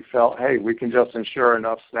we felt, hey, we can just ensure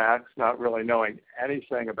enough snacks, not really knowing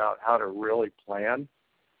anything about how to really plan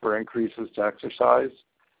for increases to exercise.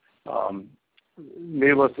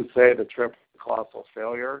 Needless to say, the trip was a colossal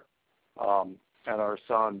failure, and our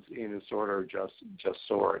son's eating disorder just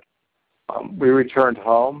soared. We returned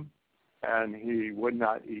home, and he would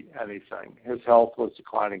not eat anything. His health was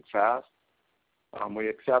declining fast. We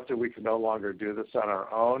accepted we could no longer do this on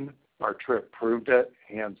our own. Our trip proved it,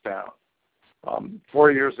 hands down.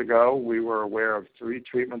 4 years ago, we were aware of 3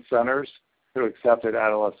 treatment centers who accepted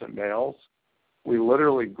adolescent males. We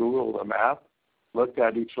literally Googled a map, looked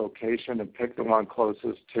at each location, and picked the one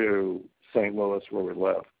closest to St. Louis where we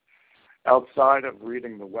live. Outside of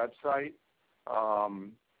reading the website,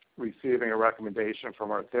 receiving a recommendation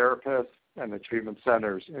from our therapist, and the treatment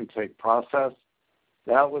center's intake process,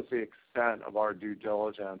 that was the extent of our due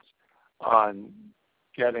diligence on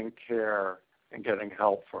getting care and getting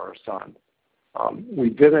help for our son. We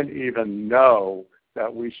didn't even know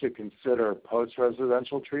that we should consider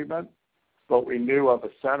post-residential treatment, but we knew of a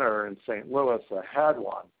center in St. Louis that had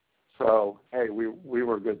one. So, hey, we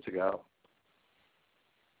were good to go.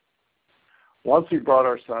 Once we brought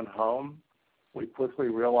our son home, we quickly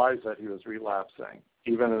realized that he was relapsing,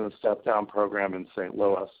 even in the step-down program in St.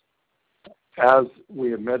 Louis. As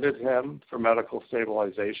we admitted him for medical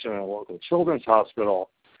stabilization in a local children's hospital,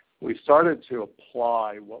 we started to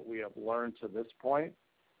apply what we have learned to this point,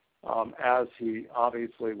 as he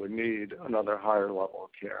obviously would need another higher level of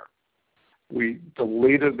care. We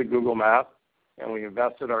deleted the Google map, and we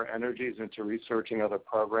invested our energies into researching other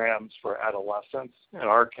programs for adolescents, in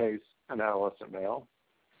our case, an adolescent male.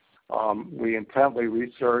 We intently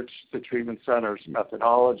researched the treatment center's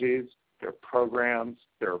methodologies, their programs,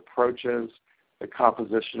 their approaches, the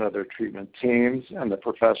composition of their treatment teams, and the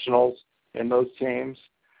professionals in those teams.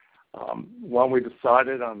 When we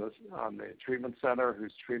decided on the treatment center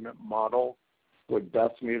whose treatment model would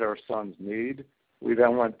best meet our son's need, we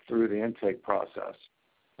then went through the intake process.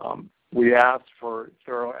 We asked for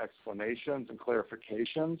thorough explanations and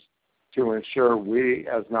clarifications to ensure we,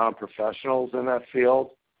 as non-professionals in that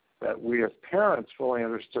field, that we as parents fully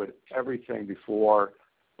understood everything before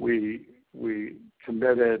we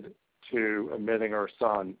committed to admitting our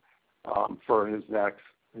son for his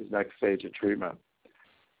next stage of treatment.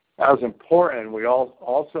 As important, we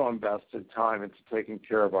also invested time into taking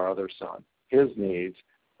care of our other son, his needs,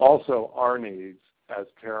 also our needs as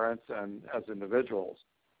parents and as individuals,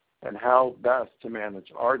 and how best to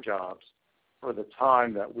manage our jobs for the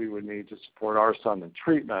time that we would need to support our son in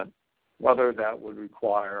treatment, whether that would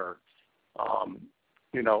require,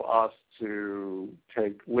 us to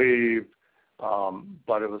take leave,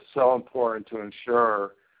 but it was so important to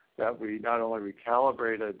ensure that we not only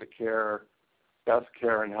recalibrated the best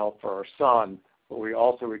care and help for our son, but we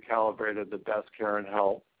also recalibrated the best care and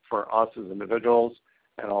help for us as individuals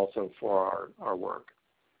and also for our work.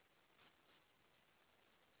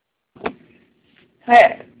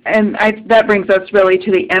 That brings us really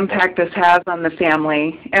to the impact this has on the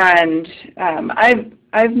family. And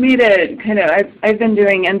I've made it I've been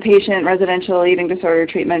doing inpatient residential eating disorder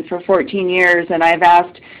treatment for 14 years, and I've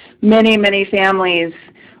asked many, many families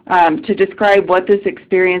to describe what this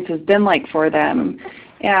experience has been like for them.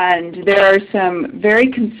 And there are some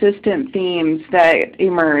very consistent themes that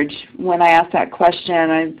emerge when I ask that question.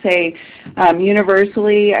 I'd say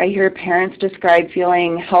universally, I hear parents describe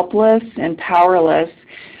feeling helpless and powerless.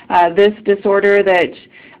 This disorder that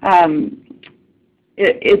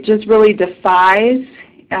it just really defies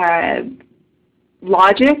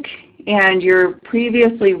logic, and your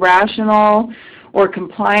previously rational or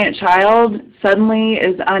compliant child suddenly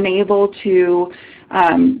is unable to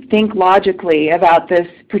think logically about this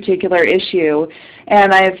particular issue.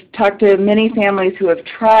 And I've talked to many families who have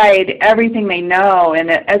tried everything they know, and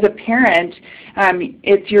as a parent,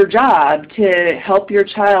 it's your job to help your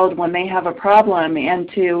child when they have a problem, and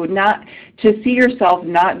to see yourself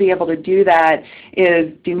not be able to do that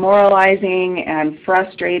is demoralizing and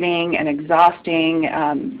frustrating and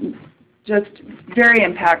exhausting, just very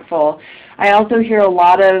impactful. I also hear a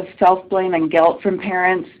lot of self-blame and guilt from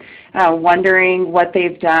parents, wondering what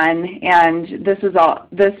they've done, and this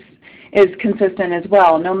is consistent as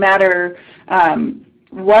well. No matter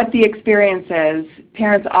what the experience is,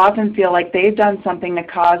 parents often feel like they've done something to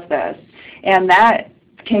cause this, and that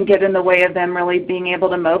can get in the way of them really being able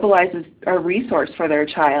to mobilize a resource for their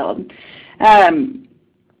child.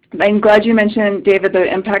 I'm glad you mentioned, David, the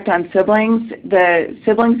impact on siblings. The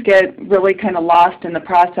siblings get really kind of lost in the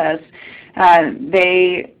process.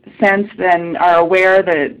 They sense and are aware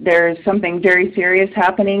that there's something very serious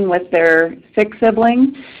happening with their sick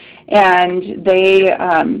sibling, and they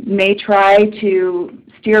may try to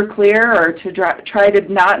steer clear or to try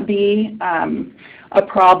to not be a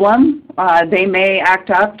problem. They may act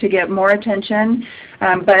up to get more attention,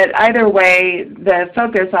 but either way, the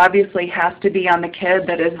focus obviously has to be on the kid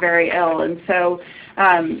that is very ill. And so,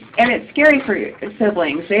 and it's scary for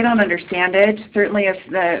siblings. They don't understand it. Certainly if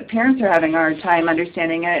the parents are having a hard time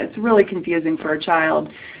understanding it, it's really confusing for a child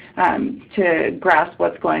to grasp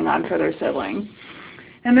what's going on for their sibling.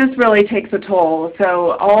 And this really takes a toll.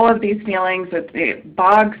 So all of these feelings, it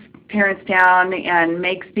bogs parents down and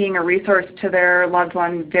makes being a resource to their loved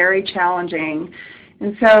one very challenging.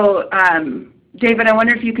 And so, David, I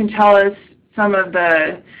wonder if you can tell us some of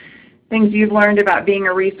the things you've learned about being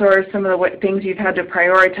a resource, some of the things you've had to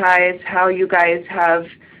prioritize, how you guys have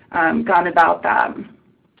gone about that.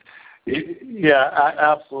 Yeah,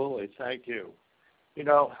 absolutely. Thank you. You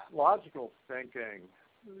know, logical thinking,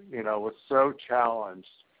 you know, was so challenged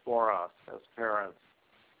for us as parents.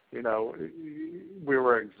 You know, we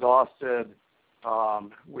were exhausted.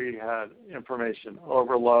 We had information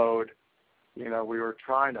overload. You know, we were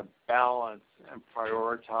trying to balance and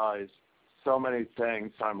prioritize so many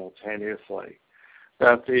things simultaneously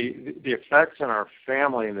that the effects in our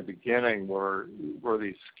family in the beginning were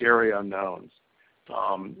these scary unknowns.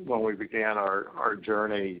 When we began our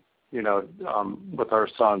journey, you know, with our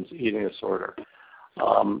son's eating disorder.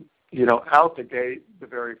 You know, out the gate, the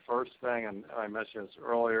very first thing, and I mentioned this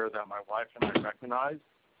earlier, that my wife and I recognized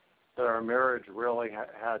that our marriage really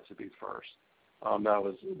had to be first. That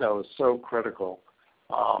was so critical.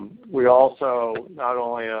 We also, not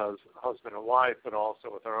only as husband and wife, but also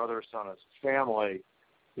with our other son as family,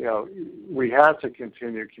 you know, we had to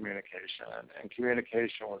continue communication, and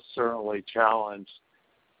communication was certainly challenged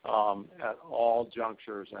at all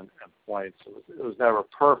junctures and points. It was never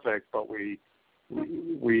perfect, but we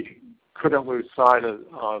couldn't lose sight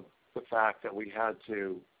of the fact that we had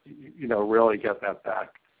to, you know, really get that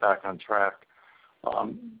back on track.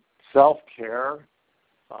 Self-care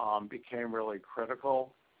became really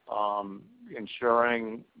critical,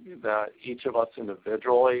 ensuring that each of us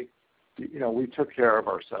individually, you know, we took care of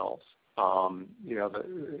ourselves. You know,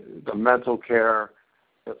 the mental care,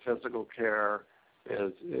 the physical care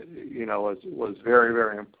was very,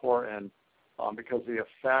 very important because the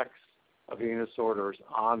effects of eating disorders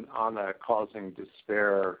on that, causing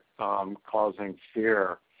despair, causing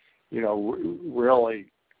fear, you know, really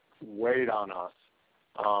weighed on us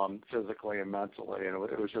physically and mentally. And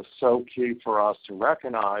it was just so key for us to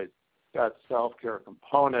recognize that self-care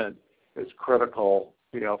component is critical,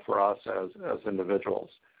 you know, for us as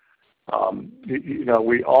individuals. You know,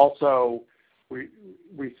 we also, we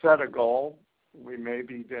set a goal. We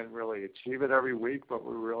maybe didn't really achieve it every week, but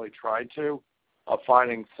we really tried to, of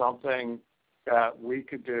finding something that we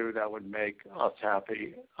could do that would make us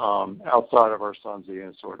happy outside of our son's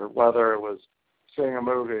eating disorder, whether it was seeing a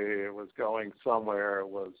movie, it was going somewhere, it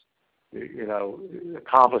was, you know,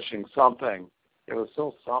 accomplishing something. It was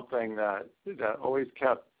still something that always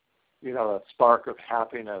kept, you know, a spark of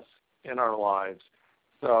happiness in our lives.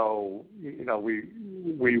 So, you know,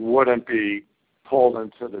 we wouldn't be pulled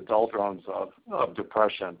into the doldrums of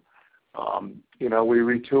depression. You know, we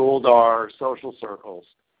retooled our social circles.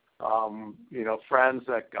 You know, friends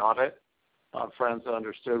that got it, friends that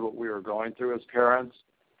understood what we were going through as parents,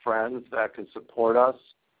 friends that could support us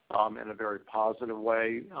in a very positive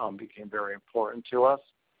way became very important to us.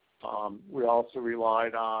 We also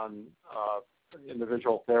relied on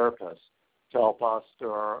individual therapists to help us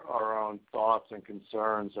through our own thoughts and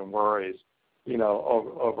concerns and worries, you know,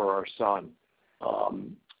 over our son.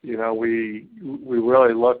 You know, we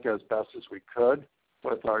really looked as best as we could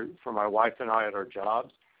for my wife and I at our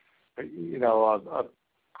jobs of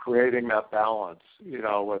creating that balance,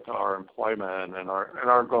 with our employment and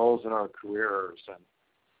our goals and our careers, and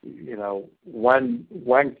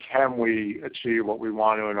when can we achieve what we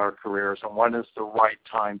want to in our careers, and when is the right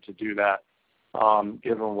time to do that,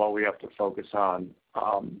 given what we have to focus on,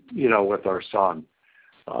 with our son.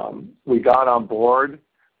 We got on board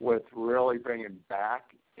with really bringing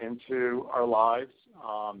back into our lives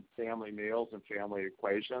family meals and family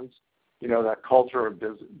equations. That culture of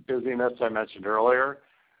busyness I mentioned earlier,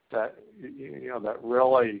 that that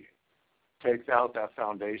really takes out that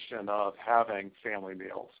foundation of having family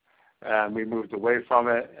meals. And we moved away from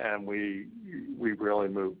it, and we really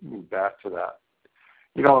moved back to that.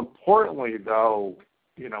 Importantly, though,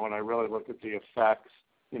 when I really look at the effects,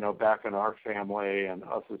 back in our family and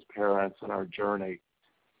us as parents and our journey,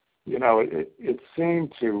 it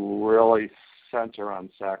seemed to really center on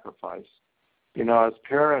sacrifice. As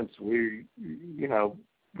parents, we,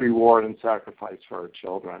 reward and sacrifice for our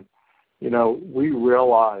children. We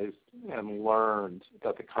realized and learned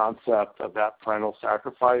that the concept of that parental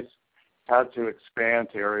sacrifice had to expand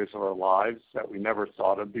to areas of our lives that we never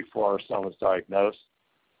thought of before our son was diagnosed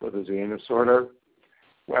with his eating disorder.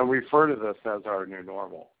 And we refer to this as our new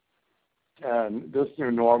normal. And this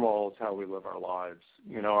new normal is how we live our lives.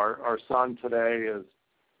 Our son today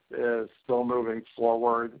is still moving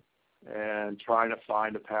forward and trying to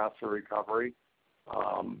find a path for recovery.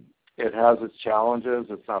 It has its challenges.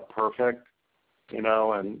 It's not perfect,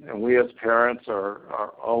 and we as parents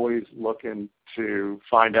are always looking to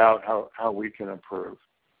find out how we can improve,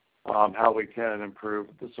 how we can improve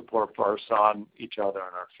the support for our son, each other,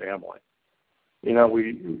 and our family.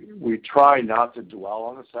 We try not to dwell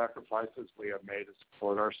on the sacrifices we have made to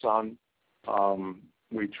support our son.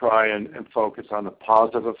 We try and focus on the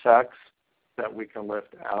positive effects that we can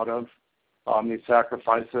lift out of these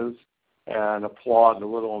sacrifices, and applaud the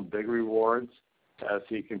little and big rewards as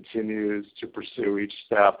he continues to pursue each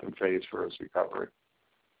step and phase for his recovery.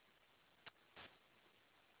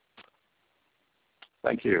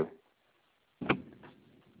 Thank you. All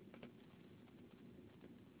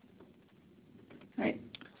right.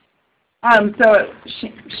 So,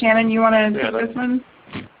 Shannon, you want to take this one?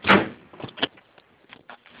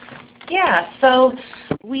 Yeah, so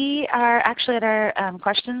we are actually at our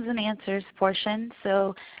questions and answers portion,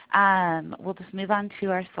 so we'll just move on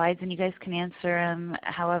to our slides, and you guys can answer them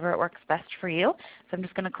however it works best for you. So I'm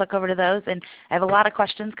just going to click over to those, and I have a lot of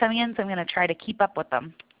questions coming in, so I'm going to try to keep up with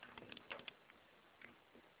them.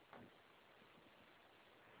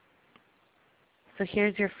 So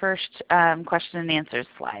here's your first question and answers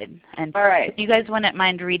slide. And all right. If you guys wouldn't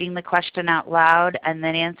mind reading the question out loud and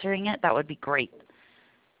then answering it, that would be great.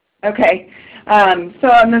 Okay. So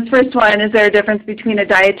on this first one, is there a difference between a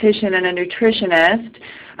dietitian and a nutritionist?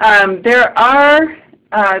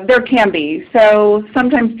 There can be. So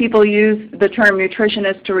sometimes people use the term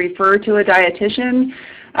nutritionist to refer to a dietitian,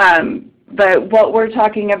 but what we're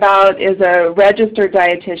talking about is a registered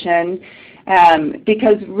dietitian,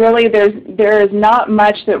 because really there is not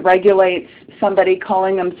much that regulates somebody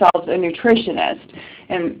calling themselves a nutritionist.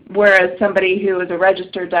 And whereas somebody who is a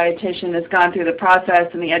registered dietitian has gone through the process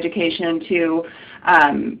and the education to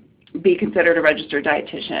be considered a registered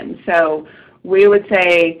dietitian. So we would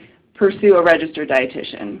say pursue a registered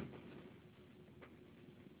dietitian.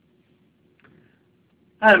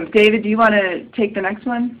 David, do you want to take the next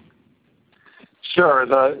one? Sure.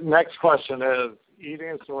 The next question is,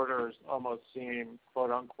 eating disorders almost seem,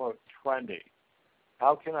 quote unquote, trendy.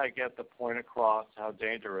 How can I get the point across how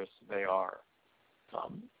dangerous they are?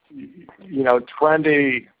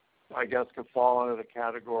 Trendy, I guess, could fall under the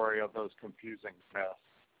category of those confusing myths.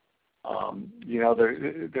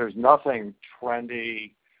 There's nothing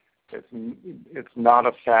trendy. It's not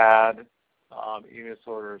a fad. Eating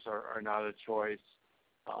disorders are not a choice.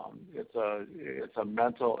 It's a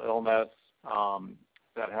mental illness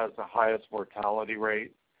that has the highest mortality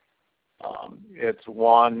rate. It's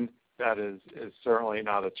one that is certainly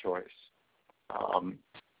not a choice.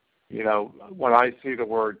 When I see the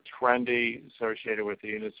word trendy associated with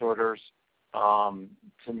eating disorders,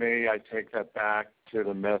 to me, I take that back to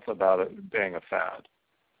the myth about it being a fad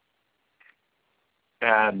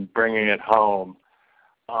and bringing it home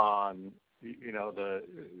on, the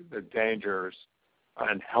dangers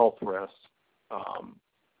and health risks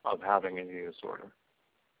of having an eating disorder.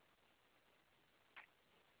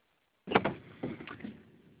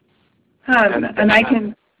 And I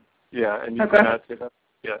can... Yeah, and you can add to that.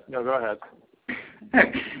 Yeah, no, go ahead.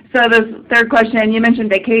 So this third question, you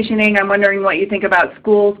mentioned vacationing. I'm wondering what you think about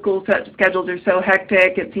school. School schedules are so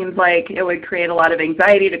hectic. It seems like it would create a lot of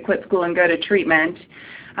anxiety to quit school and go to treatment.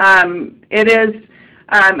 It is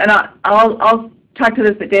And I'll talk to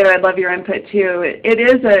this, but David, I'd love your input too. It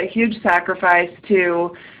is a huge sacrifice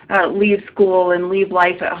to leave school and leave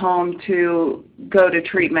life at home to go to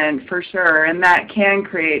treatment for sure, and that can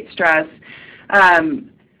create stress.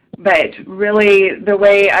 But really, the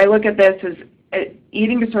way I look at this is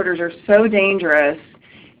eating disorders are so dangerous,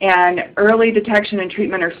 and early detection and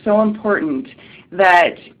treatment are so important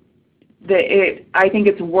that I think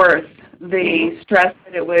it's worth the stress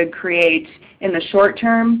that it would create in the short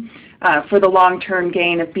term for the long-term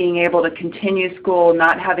gain of being able to continue school,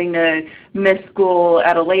 not having to miss school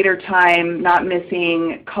at a later time, not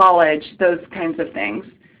missing college, those kinds of things.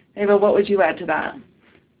 Ava, what would you add to that?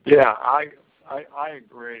 Yeah, I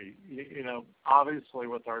agree. You know, obviously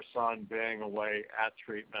with our son being away at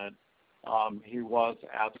treatment, he was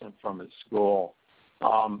absent from his school.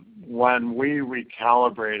 When we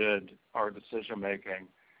recalibrated our decision-making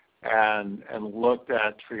and looked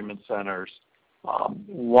at treatment centers,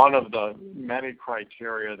 one of the many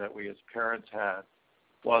criteria that we as parents had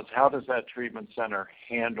was how does that treatment center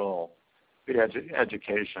handle the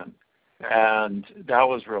education? And that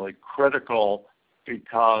was really critical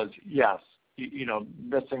because, yes, you know,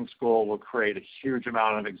 missing school will create a huge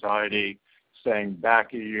amount of anxiety. Staying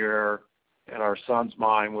back a year in our son's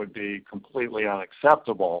mind would be completely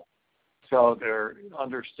unacceptable. So they're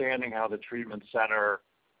understanding how the treatment center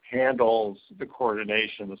handles the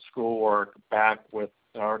coordination of schoolwork back with,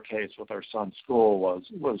 in our case, with our son's school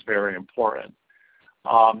was very important.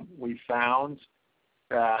 We found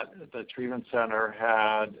that the treatment center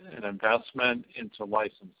had an investment into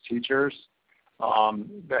licensed teachers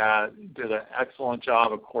that did an excellent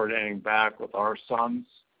job of coordinating back with our son's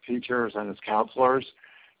teachers and his counselors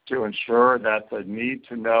to ensure that the need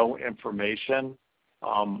to know information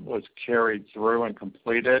was carried through and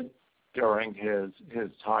completed during his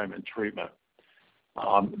time in treatment.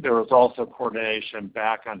 There was also coordination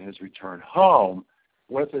back on his return home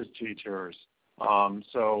with his teachers,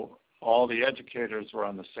 so all the educators were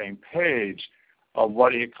on the same page of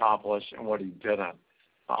what he accomplished and what he didn't.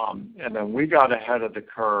 And then we got ahead of the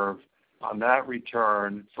curve on that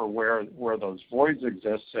return for where those voids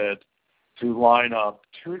existed to line up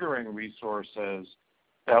tutoring resources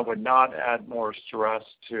that would not add more stress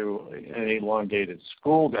to an elongated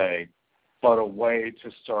school day, but a way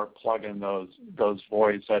to start plugging those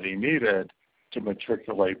voids that he needed to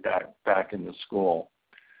matriculate back into school.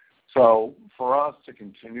 So for us to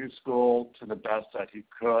continue school to the best that he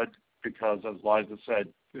could, because as Liza said,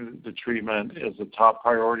 the treatment is a top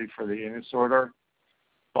priority for the eating disorder,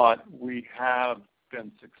 but we have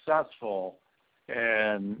been successful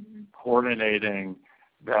in coordinating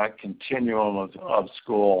that continuum of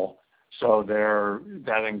school, so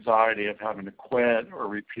that anxiety of having to quit or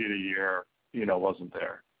repeat a year, you know, wasn't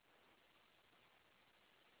there.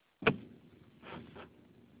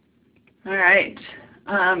 All right.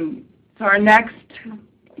 So our next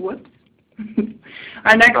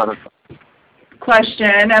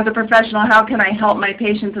question, as a professional, how can I help my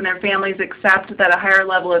patients and their families accept that a higher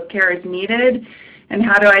level of care is needed? And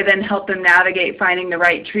how do I then help them navigate finding the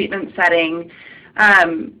right treatment setting?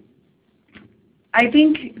 I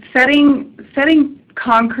think setting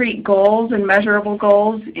concrete goals and measurable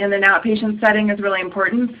goals in an outpatient setting is really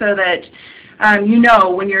important so that you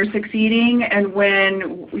know when you're succeeding and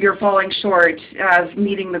when you're falling short of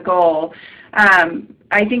meeting the goal.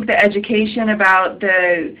 I think the education about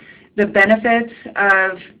the benefits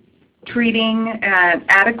of treating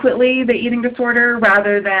adequately the eating disorder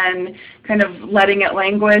rather than kind of letting it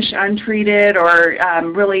languish untreated or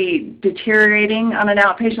really deteriorating on an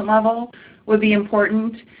outpatient level would be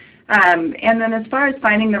important. And then as far as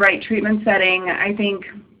finding the right treatment setting, I think,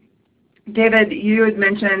 David, you had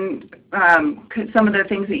mentioned some of the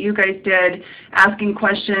things that you guys did, asking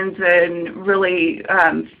questions and really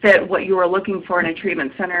fit what you were looking for in a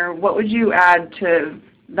treatment center. What would you add to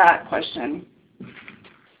that question?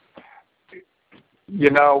 You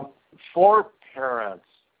know, for parents,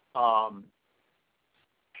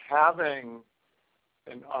 having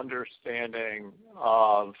an understanding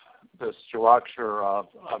of the structure of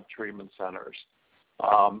treatment centers.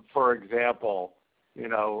 For example, you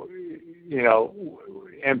know,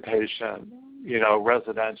 inpatient,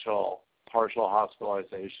 residential, partial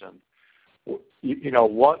hospitalization. You know,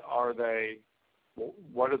 what are they?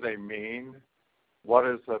 What do they mean? What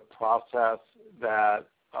is the process that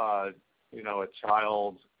a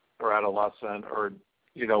child or adolescent or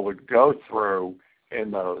would go through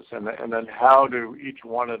in those, and then how do each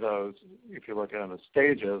one of those, if you look at them as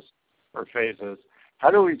stages or phases,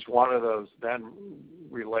 how do each one of those then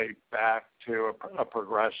relate back to a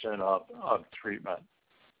progression of treatment?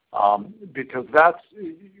 Because that's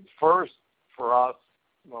first for us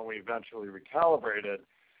when we eventually recalibrated,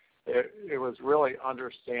 it was really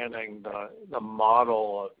understanding the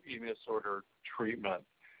model of eating disorder treatment.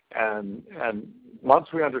 And once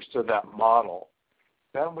we understood that model,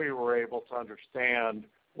 then we were able to understand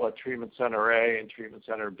what Treatment Center A and Treatment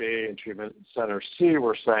Center B and Treatment Center C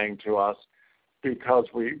were saying to us, because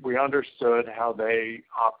we understood how they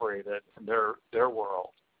operated in their world.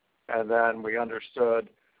 And then we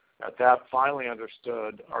finally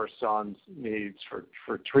understood our son's needs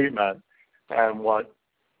for treatment and what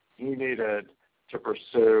he needed to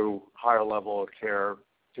pursue higher level of care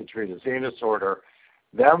to treat his eating disorder.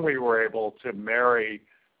 Then we were able to marry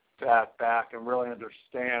that back and really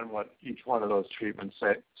understand what each one of those treatment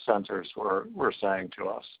centers were saying to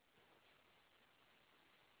us.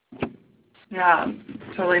 Yeah,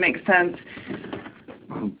 totally makes sense.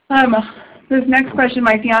 This next question,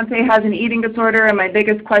 my fiance has an eating disorder, and my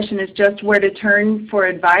biggest question is just where to turn for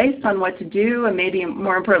advice on what to do and maybe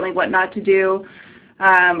more importantly what not to do.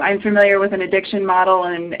 I'm familiar with an addiction model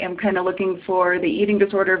and am kind of looking for the eating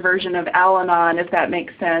disorder version of Al-Anon, if that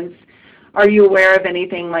makes sense. Are you aware of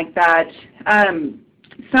anything like that?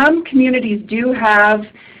 Some communities do have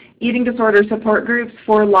eating disorder support groups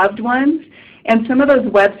for loved ones, and some of those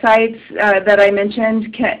websites that I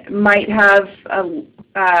mentioned might have,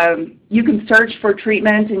 you can search for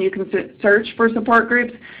treatment and you can search for support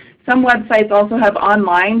groups. Some websites also have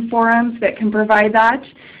online forums that can provide that.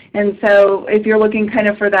 And so if you're looking kind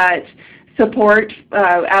of for that support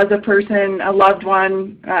as a person, a loved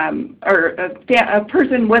one, or a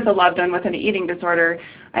person with a loved one with an eating disorder,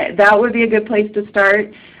 that would be a good place to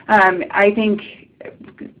start. I think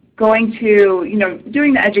going to,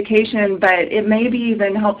 doing the education, but it may be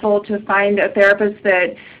even helpful to find a therapist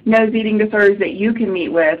that knows eating disorders that you can meet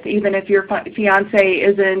with, even if your fiance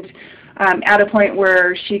isn't at a point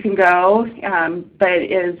where she can go, but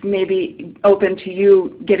is maybe open to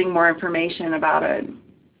you getting more information about it.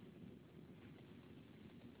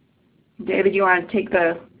 David, you want to take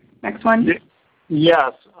the next one?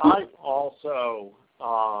 Yes, I've also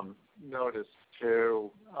noticed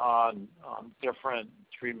too on different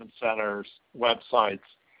treatment centers' websites,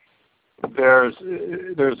 there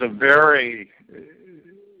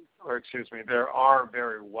are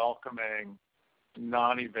very welcoming,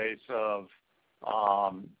 non-invasive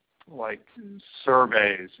like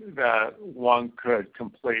surveys that one could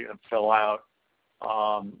complete and fill out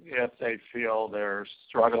if they feel they're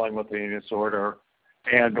struggling with the eating disorder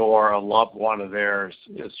and or a loved one of theirs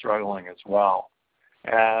is struggling as well.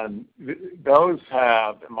 And those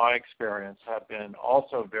have, in my experience, have been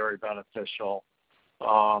also very beneficial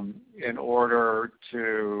in order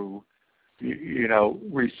to,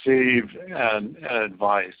 receive an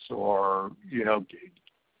advice or,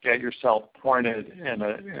 get yourself pointed in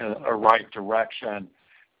a right direction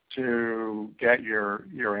to get your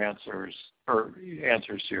answers or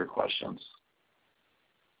answers to your questions.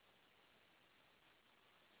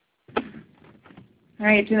 All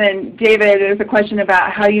right, and then David, there's a question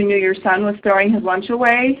about how you knew your son was throwing his lunch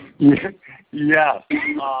away. Yes.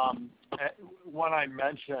 When I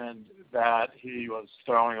mentioned that he was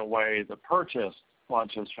throwing away the purchased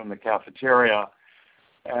lunches from the cafeteria,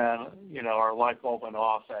 and our light bulb went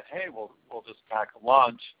off that, hey, we'll just pack a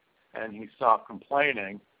lunch, and he stopped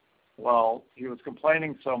complaining. Well, he was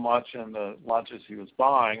complaining so much in the lunches he was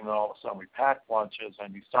buying, and then all of a sudden we packed lunches,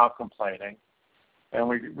 and he stopped complaining. And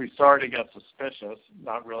we started to get suspicious,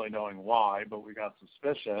 not really knowing why, but we got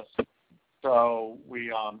suspicious. So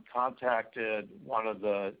we contacted one of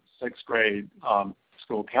the sixth grade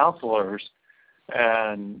school counselors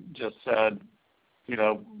and just said,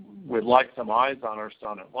 we'd like some eyes on our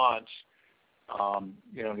son at lunch.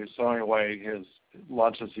 He's throwing away his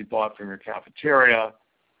lunches he bought from your cafeteria.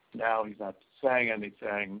 Now he's not saying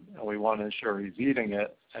anything, and we want to ensure he's eating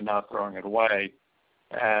it and not throwing it away.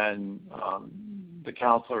 And the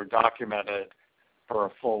counselor documented for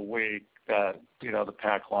a full week that the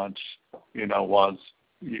packed lunch was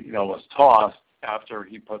tossed after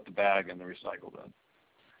he put the bag in the recycle bin.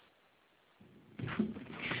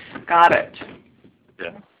 Got it.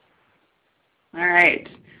 Yeah. All right.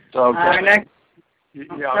 So next. Yeah,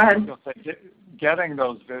 go I ahead. was going to say, getting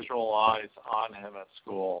those visual eyes on him at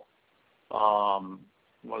school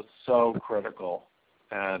was so critical,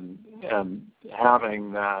 and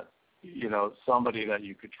having that, somebody that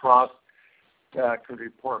you could trust that could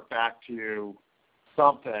report back to you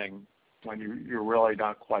something when you're really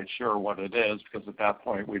not quite sure what it is, because at that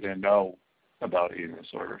point we didn't know about eating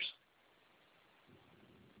disorders.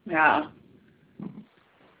 Yeah.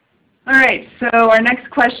 All right, so our next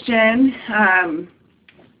question,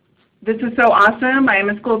 this is so awesome. I am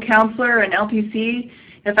a school counselor in LPC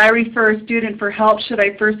If I refer a student for help, should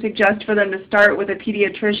I first suggest for them to start with a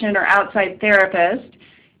pediatrician or outside therapist?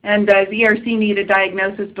 And does ERC need a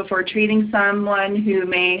diagnosis before treating someone who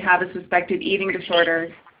may have a suspected eating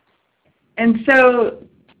disorder? And so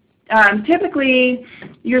typically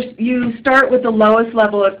you start with the lowest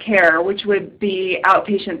level of care, which would be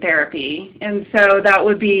outpatient therapy. And so that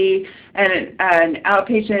would be an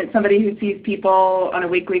outpatient, somebody who sees people on a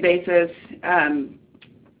weekly basis,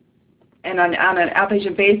 and on an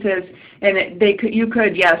outpatient basis, and you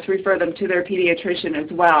could, yes, refer them to their pediatrician as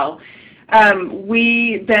well.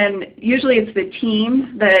 Usually it's the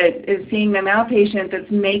team that is seeing them outpatient that's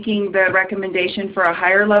making the recommendation for a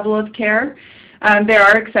higher level of care. There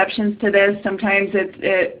are exceptions to this. Sometimes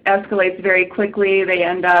it escalates very quickly. They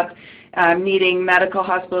end up needing medical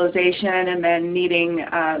hospitalization and then needing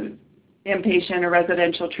inpatient or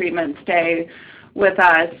residential treatment stay with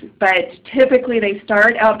us. But typically they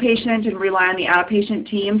start outpatient and rely on the outpatient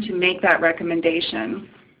team to make that recommendation.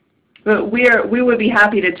 But we would be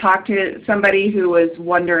happy to talk to somebody who was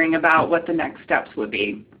wondering about what the next steps would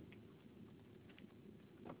be.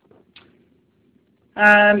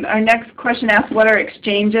 Our next question asks, what are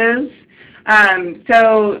exchanges?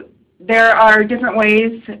 So there are different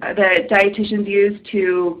ways that dietitians use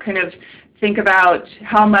to kind of think about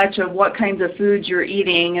how much of what kinds of foods you're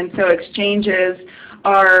eating. And so exchanges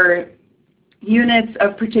are units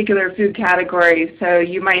of particular food categories. So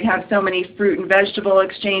you might have so many fruit and vegetable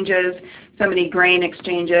exchanges, so many grain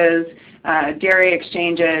exchanges, dairy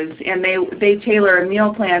exchanges, and they tailor a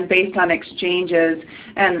meal plan based on exchanges,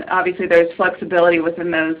 and obviously there's flexibility within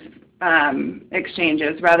those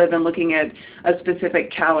exchanges rather than looking at a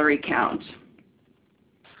specific calorie count.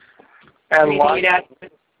 And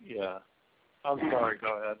yeah, I'm sorry,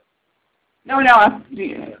 go ahead. No,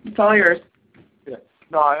 it's all yours. Yeah.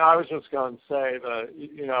 No, I was just going to say that,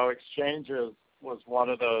 exchanges was one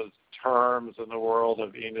of those terms in the world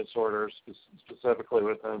of eating disorders, specifically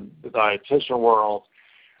within the dietitian world,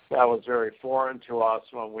 that was very foreign to us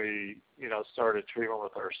when we, started treatment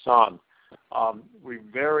with our son. We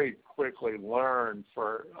very quickly learned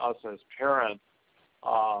for us as parents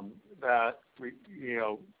that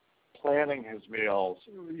planning his meals,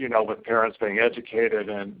 with parents being educated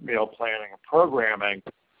in meal planning and programming,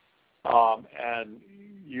 and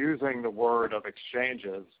using the word of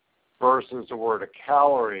exchanges versus the word of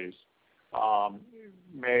calories,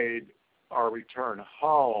 made our return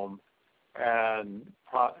home and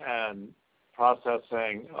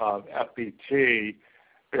processing of FBT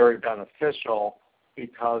very beneficial,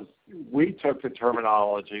 because we took the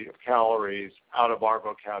terminology of calories out of our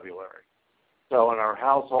vocabulary. So in our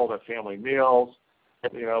household at family meals,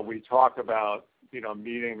 we talk about,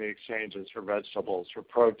 meeting the exchanges for vegetables, for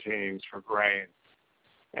proteins, for grains.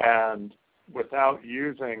 And without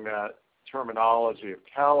using that terminology of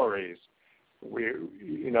calories, we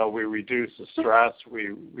reduce the stress,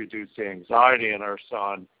 we reduce the anxiety in our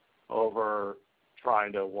son over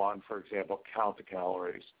trying to, for example, count the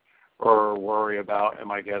calories, or worry about,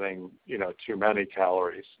 am I getting, too many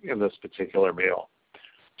calories in this particular meal.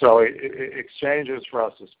 So exchanges for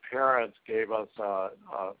us as parents gave us a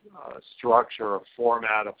structure, a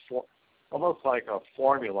format, almost like a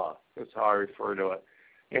formula is how I refer to it,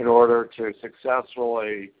 in order to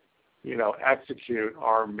successfully, execute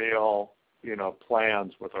our meal,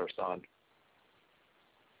 plans with our son.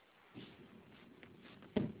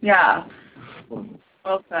 Yeah,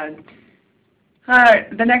 well said.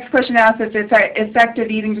 The next question asks if effective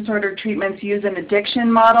eating disorder treatments use an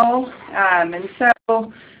addiction model. And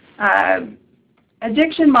so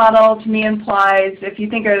addiction model to me implies, if you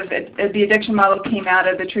think of it, the addiction model came out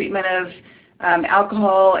of the treatment of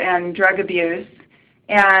alcohol and drug abuse,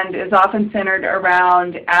 and is often centered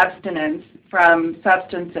around abstinence from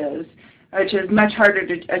substances, which is much harder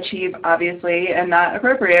to achieve, obviously, and not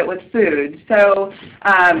appropriate with food. So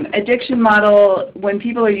addiction model, when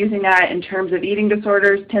people are using that in terms of eating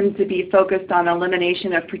disorders, tends to be focused on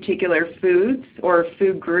elimination of particular foods or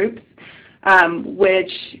food groups,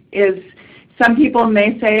 which is, some people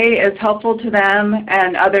may say is helpful to them,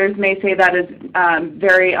 and others may say that is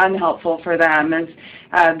very unhelpful for them, as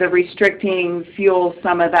the restricting fuels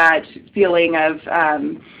some of that feeling of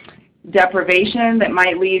deprivation that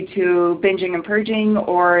might lead to binging and purging,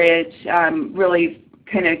 or it really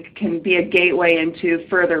can be a gateway into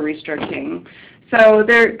further restricting. So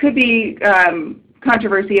there could be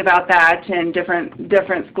controversy about that, and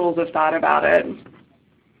different schools of thought about it.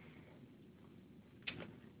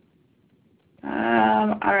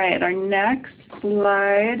 All right, our next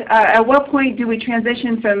slide. At what point do we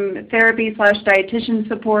transition from therapy/dietitian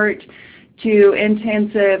support to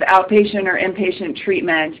intensive outpatient or inpatient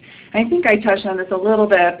treatment. I think I touched on this a little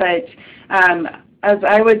bit, but as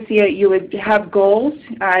I would see it, you would have goals.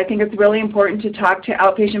 I think it's really important to talk to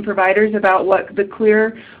outpatient providers about what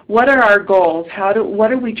are our goals?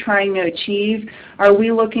 What are we trying to achieve? Are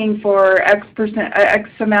we looking for X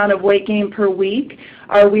amount of weight gain per week?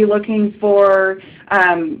 Are we looking for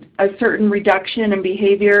a certain reduction in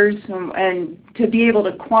behaviors? And to be able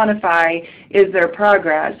to quantify, is there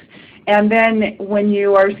progress? And then when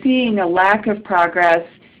you are seeing a lack of progress,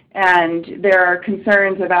 and there are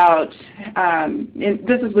concerns about,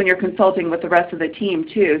 this is when you're consulting with the rest of the team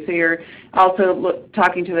too, so you're also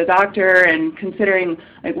talking to the doctor and considering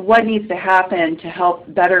like what needs to happen to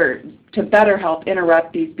better help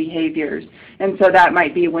interrupt these behaviors. And so that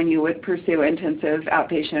might be when you would pursue intensive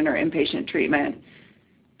outpatient or inpatient treatment.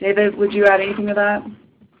 David, would you add anything to that?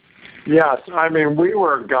 Yes, I mean, we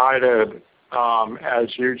were guided,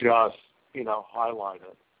 as you just,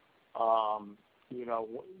 highlighted.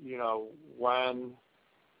 When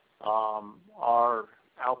our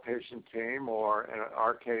outpatient team, or in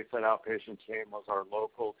our case, that outpatient team was our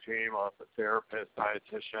local team of a therapist,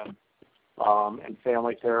 dietitian, and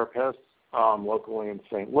family therapist locally in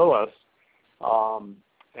St. Louis,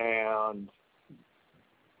 and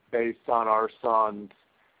based on our son's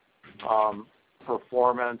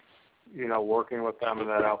performance, working with them in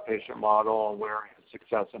that outpatient model and where his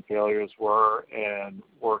success and failures were in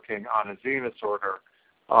working on his eating disorder,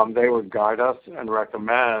 they would guide us and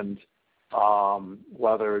recommend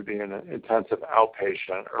whether it be an intensive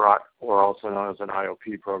outpatient or also known as an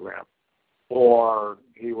IOP program, or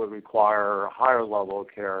he would require a higher level of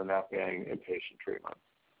care, and that being inpatient treatment.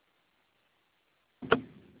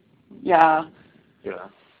 Yeah. Yeah.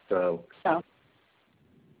 So. Yeah.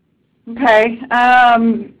 Okay.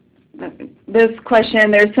 This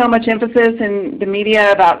question, there's so much emphasis in the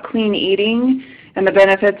media about clean eating and the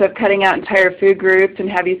benefits of cutting out entire food groups, and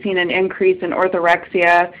have you seen an increase in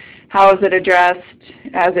orthorexia? How is it addressed,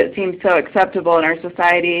 as it seems so acceptable in our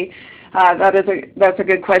society? That's a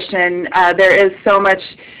good question. There is so much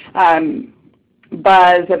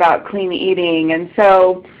buzz about clean eating, and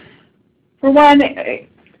so for one,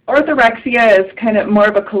 orthorexia is kind of more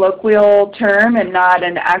of a colloquial term and not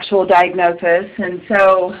an actual diagnosis, and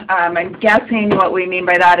so I'm guessing what we mean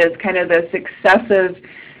by that is kind of this excessive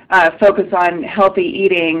focus on healthy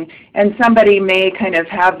eating, and somebody may kind of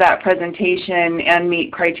have that presentation and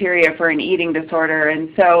meet criteria for an eating disorder, and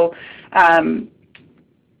so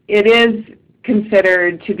it is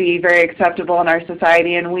considered to be very acceptable in our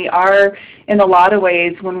society, and we are, in a lot of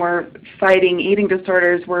ways, when we're fighting eating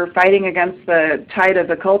disorders, we're fighting against the tide of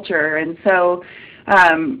the culture, and so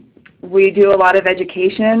we do a lot of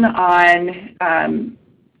education on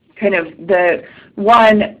kind of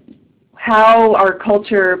how our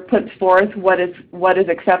culture puts forth what is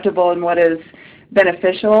acceptable and what is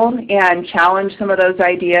beneficial, and challenge some of those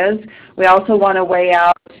ideas. We also want to weigh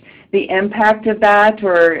out the impact of that,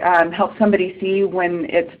 or help somebody see when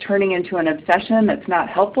it's turning into an obsession that's not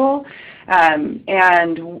helpful,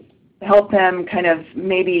 and help them kind of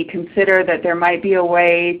maybe consider that there might be a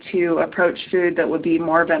way to approach food that would be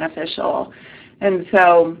more beneficial. And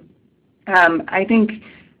so I think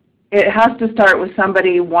it has to start with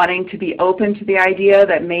somebody wanting to be open to the idea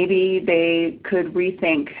that maybe they could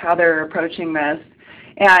rethink how they're approaching this.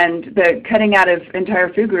 And the cutting out of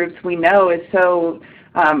entire food groups, we know, is so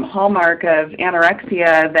hallmark of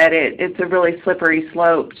anorexia that it's a really slippery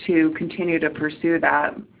slope to continue to pursue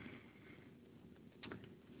that.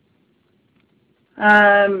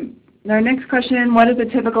 Our next question, what is the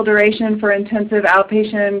typical duration for intensive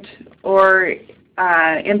outpatient or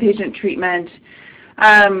inpatient treatment?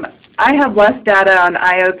 I have less data on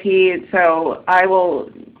IOP, so I will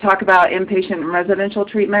talk about inpatient and residential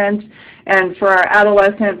treatment. And for our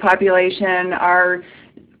adolescent population,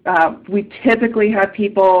 we typically have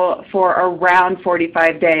people for around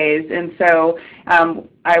 45 days. And so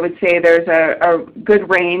I would say there's a good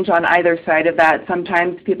range on either side of that.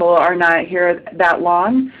 Sometimes people are not here that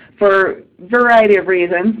long for a variety of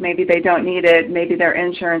reasons. Maybe they don't need it, maybe their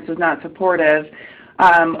insurance is not supportive.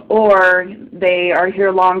 Or they are here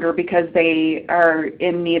longer because they are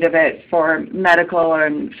in need of it for medical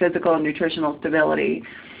and physical and nutritional stability.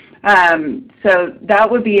 So that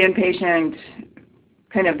would be inpatient,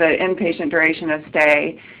 kind of the inpatient duration of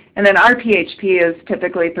stay. And then our PHP is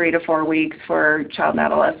typically 3 to 4 weeks for child and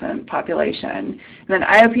adolescent population. And then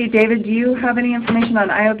IOP, David, do you have any information on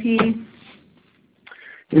IOP?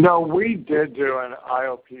 We did do an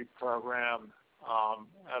IOP program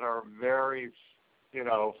at our very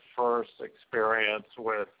first experience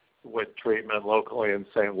with treatment locally in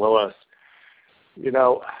St. Louis.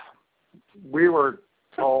 we were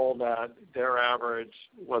told that their average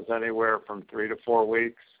was anywhere from 3 to 4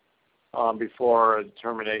 weeks before a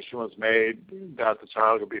determination was made that the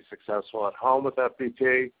child would be successful at home with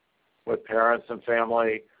FBT, with parents and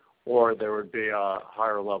family, or there would be a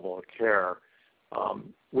higher level of care.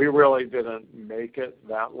 We really didn't make it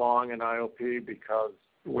that long in IOP because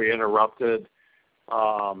we interrupted,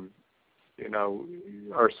 our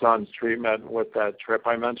son's treatment with that trip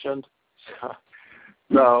I mentioned.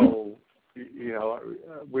 So,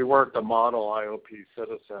 we weren't the model IOP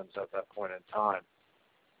citizens at that point in time.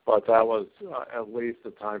 But that was at least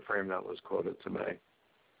the time frame that was quoted to me.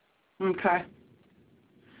 Okay.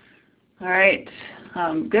 All right.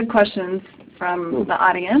 Good questions from the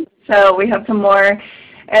audience. So we have some more.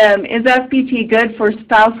 Is FBT good for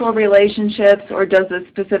spousal relationships, or does this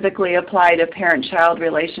specifically apply to parent-child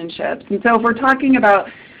relationships? And so if we're talking about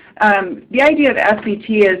the idea of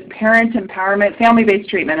FBT is parent empowerment, family-based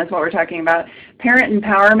treatment is what we're talking about, parent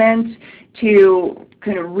empowerment to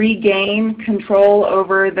kind of regain control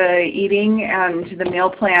over the eating and the meal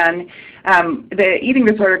plan. The eating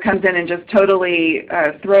disorder comes in and just totally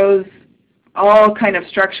throws all kind of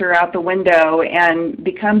structure out the window and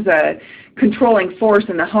becomes a controlling force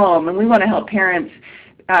in the home. And we want to help parents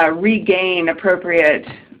regain appropriate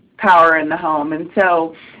power in the home. And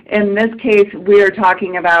so in this case, we're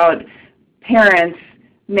talking about parents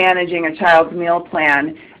managing a child's meal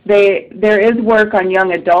plan. There is work on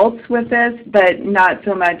young adults with this, but not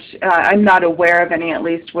so much, I'm not aware of any, at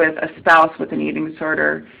least with a spouse with an eating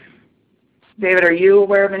disorder. David, are you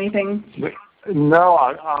aware of anything? No,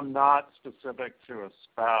 I'm not specific to a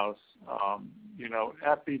spouse.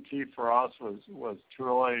 FBT for us was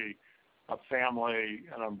truly a family,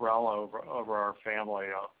 an umbrella over our family,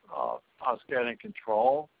 us getting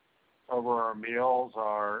control over our meals,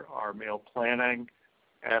 our meal planning,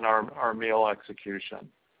 and our meal execution.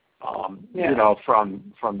 From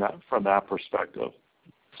that perspective.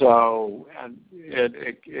 So, and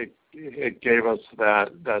it gave us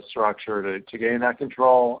that structure to gain that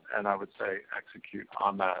control, and I would say execute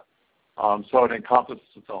on that. So it encompasses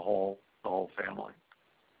the whole family.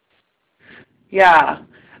 Yeah.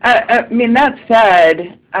 I mean, that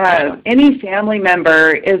said, any family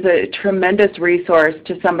member is a tremendous resource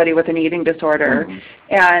to somebody with an eating disorder,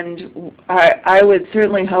 and I would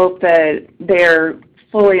certainly hope that they're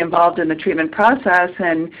fully involved in the treatment process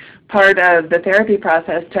and part of the therapy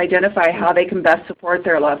process to identify how they can best support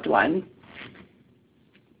their loved one.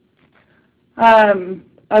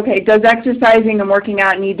 Okay, does exercising and working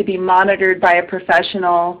out need to be monitored by a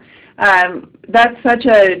professional? That's such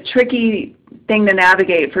a tricky thing to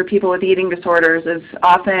navigate for people with eating disorders, is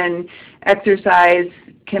often exercise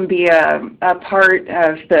can be a part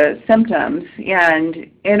of the symptoms,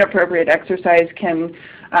 and inappropriate exercise can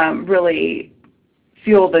really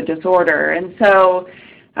fuel the disorder. And so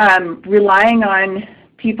relying on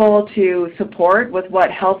people to support with what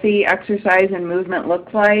healthy exercise and movement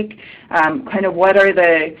looks like, kind of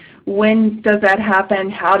when does that happen,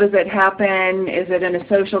 how does it happen, is it in a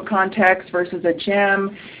social context versus a gym,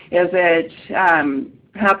 is it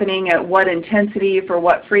happening at what intensity for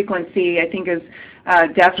what frequency, I think is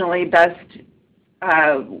definitely best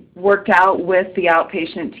worked out with the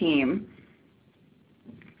outpatient team.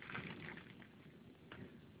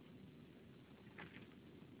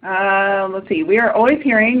 Let's see. We are always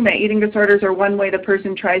hearing that eating disorders are one way the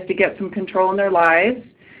person tries to get some control in their lives.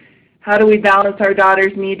 How do we balance our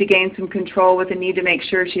daughter's need to gain some control with the need to make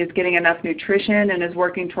sure she is getting enough nutrition and is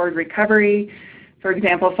working toward recovery? For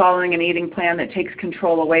example, following an eating plan that takes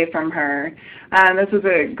control away from her. This is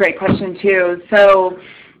a great question too. So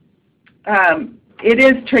it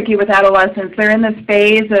is tricky with adolescents. They're in this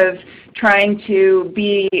phase of trying to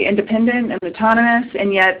be independent and autonomous,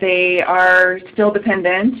 and yet they are still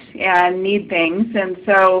dependent and need things. And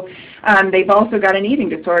so they've also got an eating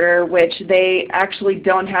disorder, which they actually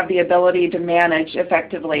don't have the ability to manage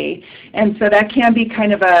effectively. And so that can be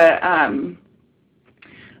kind of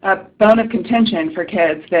a bone of contention for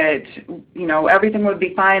kids that, everything would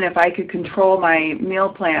be fine if I could control my meal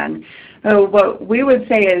plan. So what we would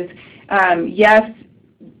say is, yes,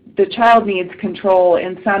 the child needs control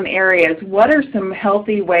in some areas. What are some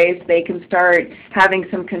healthy ways they can start having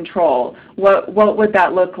some control? What would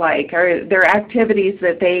that look like? Are there activities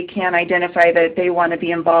that they can identify that they want to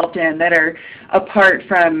be involved in that are apart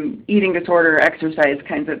from eating disorder or exercise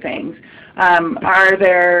kinds of things? Are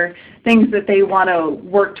there things that they want to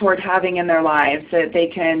work toward having in their lives that they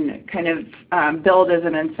can kind of build as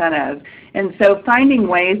an incentive? And so finding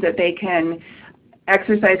ways that they can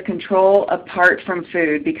exercise control apart from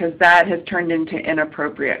food, because that has turned into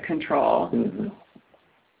inappropriate control.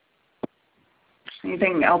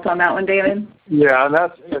 Anything else on that one, David? Yeah,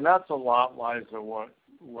 and that's a lot, Liza,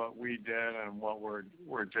 what we did and what we're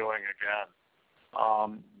doing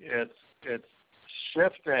again. It's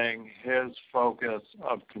shifting his focus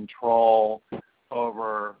of control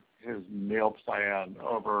over his meal plan,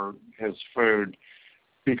 over his food,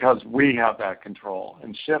 because we have that control,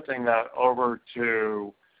 and shifting that over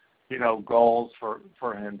to, goals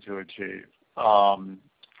for him to achieve.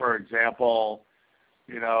 For example,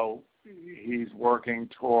 he's working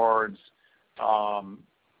towards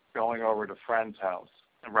going over to friend's house.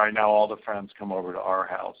 And right now all the friends come over to our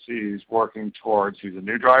house. He's a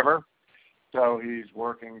new driver, so he's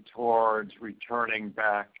working towards returning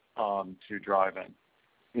back to driving.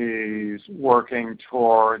 He's working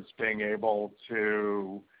towards being able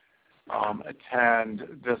to attend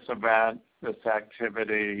this event, this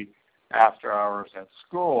activity after hours at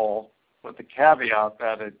school, with the caveat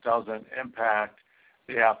that it doesn't impact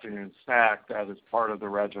the afternoon snack that is part of the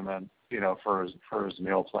regimen, for his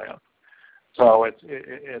meal plan. So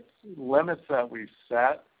it's limits that we've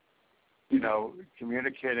set,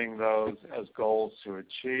 communicating those as goals to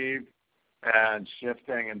achieve, and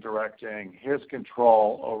shifting and directing his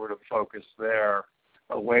control over to focus there,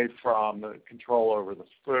 away from the control over the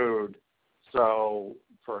food. So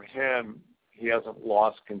for him, he hasn't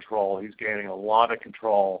lost control. He's gaining a lot of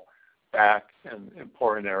control back in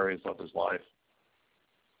important areas of his life.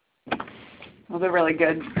 Those are really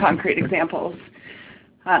good concrete examples.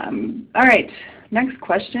 All right, next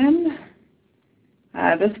question.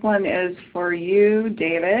 This one is for you,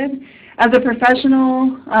 David. As a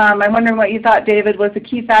professional, I'm wondering what you thought, David, was the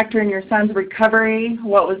key factor in your son's recovery.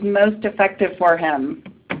 What was most effective for him?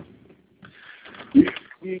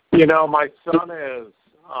 My son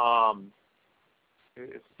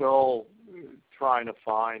is still trying to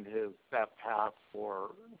find that path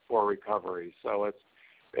for recovery. So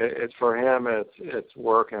it's for him. It's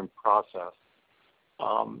work in process.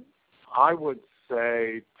 I would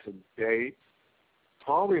say to date,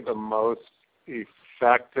 probably the most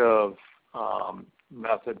effective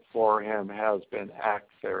method for him has been ACT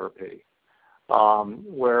therapy,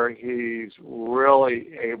 where he's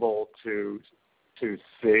really able to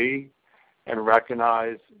see and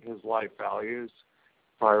recognize his life values,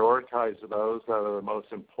 prioritize those that are the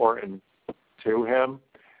most important to him,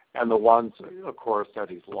 and the ones, of course, that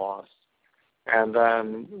he's lost, and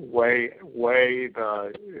then weigh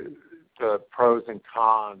the pros and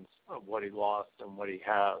cons of what he lost and what he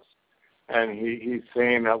has. And he's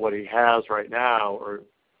saying that what he has right now, or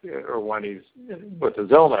when he's with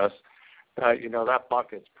his illness, that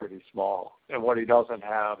bucket's pretty small, and what he doesn't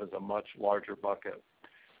have is a much larger bucket.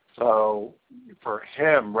 So for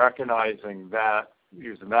him, recognizing that,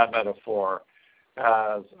 using that metaphor,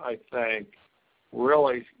 has, I think,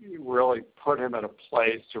 really put him in a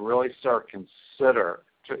place to really start to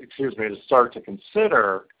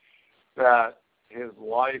consider that his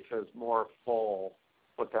life is more full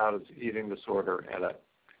without his eating disorder in it.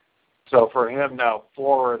 So for him now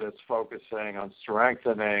forward, it's focusing on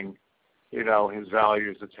strengthening, his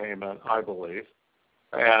values attainment, I believe,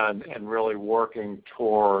 and really working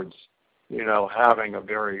towards, having a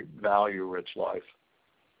very value-rich life.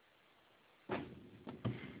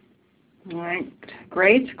 All right,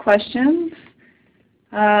 great questions.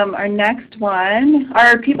 Our next one,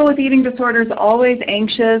 are people with eating disorders always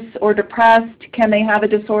anxious or depressed? Can they have a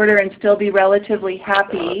disorder and still be relatively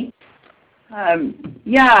happy?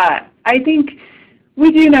 Yeah, I think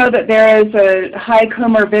we do know that there is a high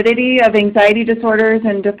comorbidity of anxiety disorders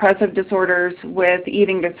and depressive disorders with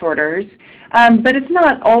eating disorders, but it's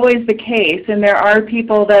not always the case, and there are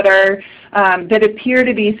people that appear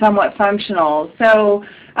to be somewhat functional. So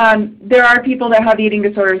there are people that have eating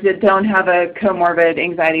disorders that don't have a comorbid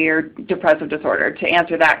anxiety or depressive disorder, to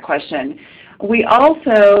answer that question. We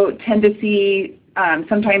also tend to see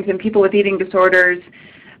sometimes in people with eating disorders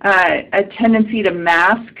a tendency to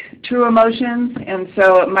mask true emotions, and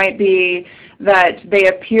so it might be that they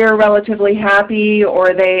appear relatively happy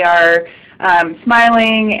or they are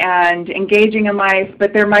smiling and engaging in life,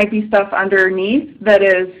 but there might be stuff underneath that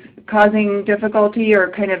is causing difficulty or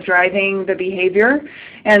kind of driving the behavior,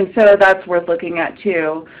 and so that's worth looking at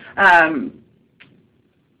too.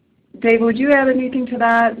 Dave, would you add anything to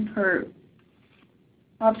that, or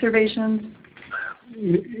observations?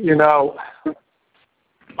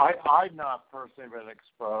 I've not personally been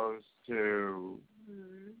exposed to,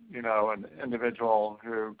 an individual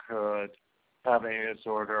who could have an eating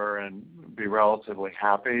disorder and be relatively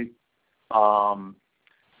happy.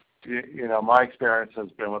 My experience has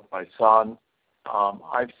been with my son.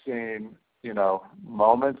 I've seen,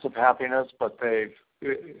 moments of happiness, but they've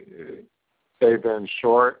been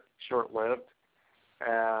short-lived.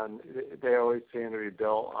 and they always seem to be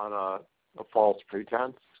built on a false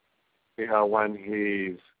pretense. When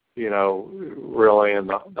he's really in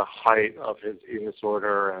the height of his eating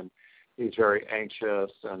disorder, and he's very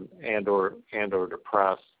anxious and or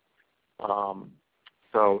depressed.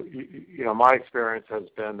 So my experience has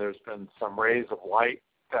been there's been some rays of light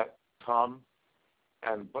that come,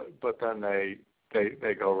 but then they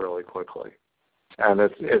go really quickly, and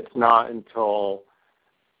it's not until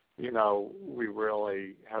we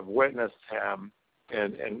really have witnessed him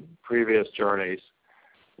in previous journeys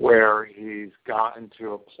where he's gotten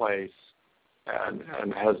to a place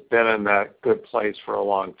and has been in that good place for a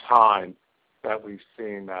long time that we've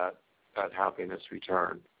seen that happiness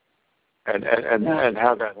return and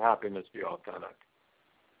have that happiness be authentic.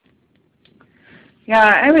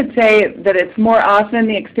 Yeah, I would say that it's more often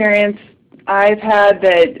the experience I've had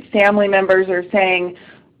that family members are saying,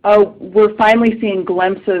 oh, we're finally seeing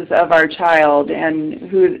glimpses of our child and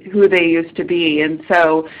who they used to be. And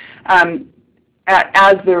so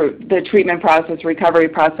as the treatment process, recovery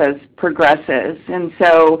process progresses. And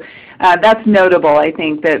so that's notable, I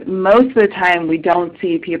think, that most of the time we don't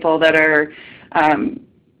see people that are,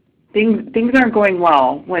 things aren't going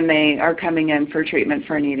well when they are coming in for treatment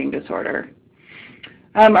for an eating disorder.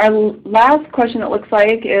 Our last question, it looks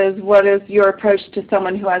like, is what is your approach to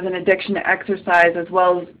someone who has an addiction to exercise as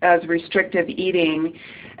well as restrictive eating?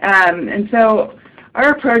 And so our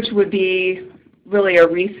approach would be really a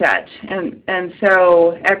reset. And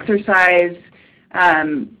so exercise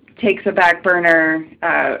takes a back burner,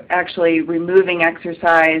 actually removing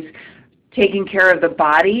exercise, taking care of the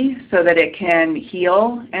body so that it can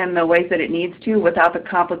heal in the ways that it needs to without the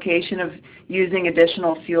complication of using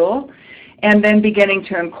additional fuel. And then beginning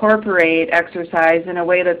to incorporate exercise in a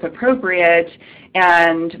way that's appropriate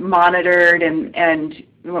and monitored and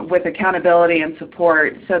with accountability and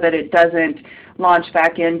support so that it doesn't launch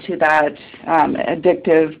back into that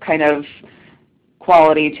addictive kind of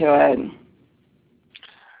quality to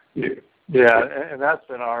it. Yeah, and that's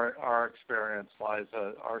been our experience,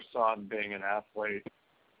 Liza. Our son being an athlete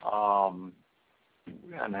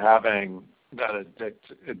and having that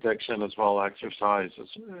addiction as well as exercise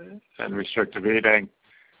and restrictive eating,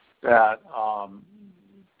 that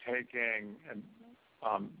taking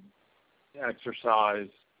exercise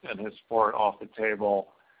and his sport off the table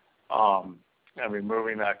and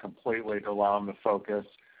removing that completely to allow him to focus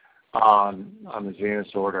on his eating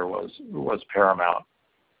disorder was paramount.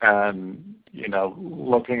 And,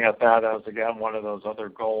 looking at that as, again, one of those other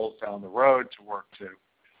goals down the road to work to,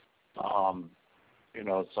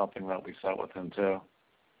 it's something that we set with him too.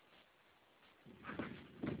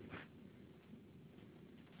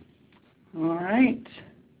 All right.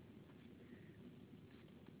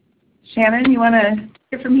 Shannon, you want to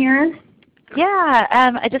take it from here? Yeah,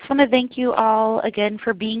 I just want to thank you all again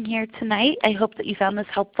for being here tonight. I hope that you found this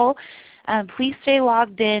helpful. Please stay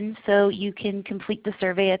logged in so you can complete the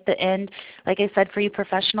survey at the end. Like I said, for you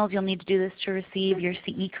professionals, you'll need to do this to receive your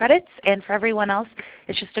CE credits. And for everyone else,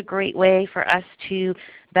 it's just a great way for us to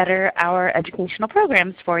better our educational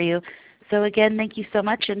programs for you. So again, thank you so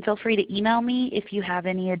much, and feel free to email me if you have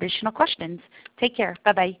any additional questions. Take care.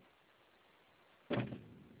 Bye-bye.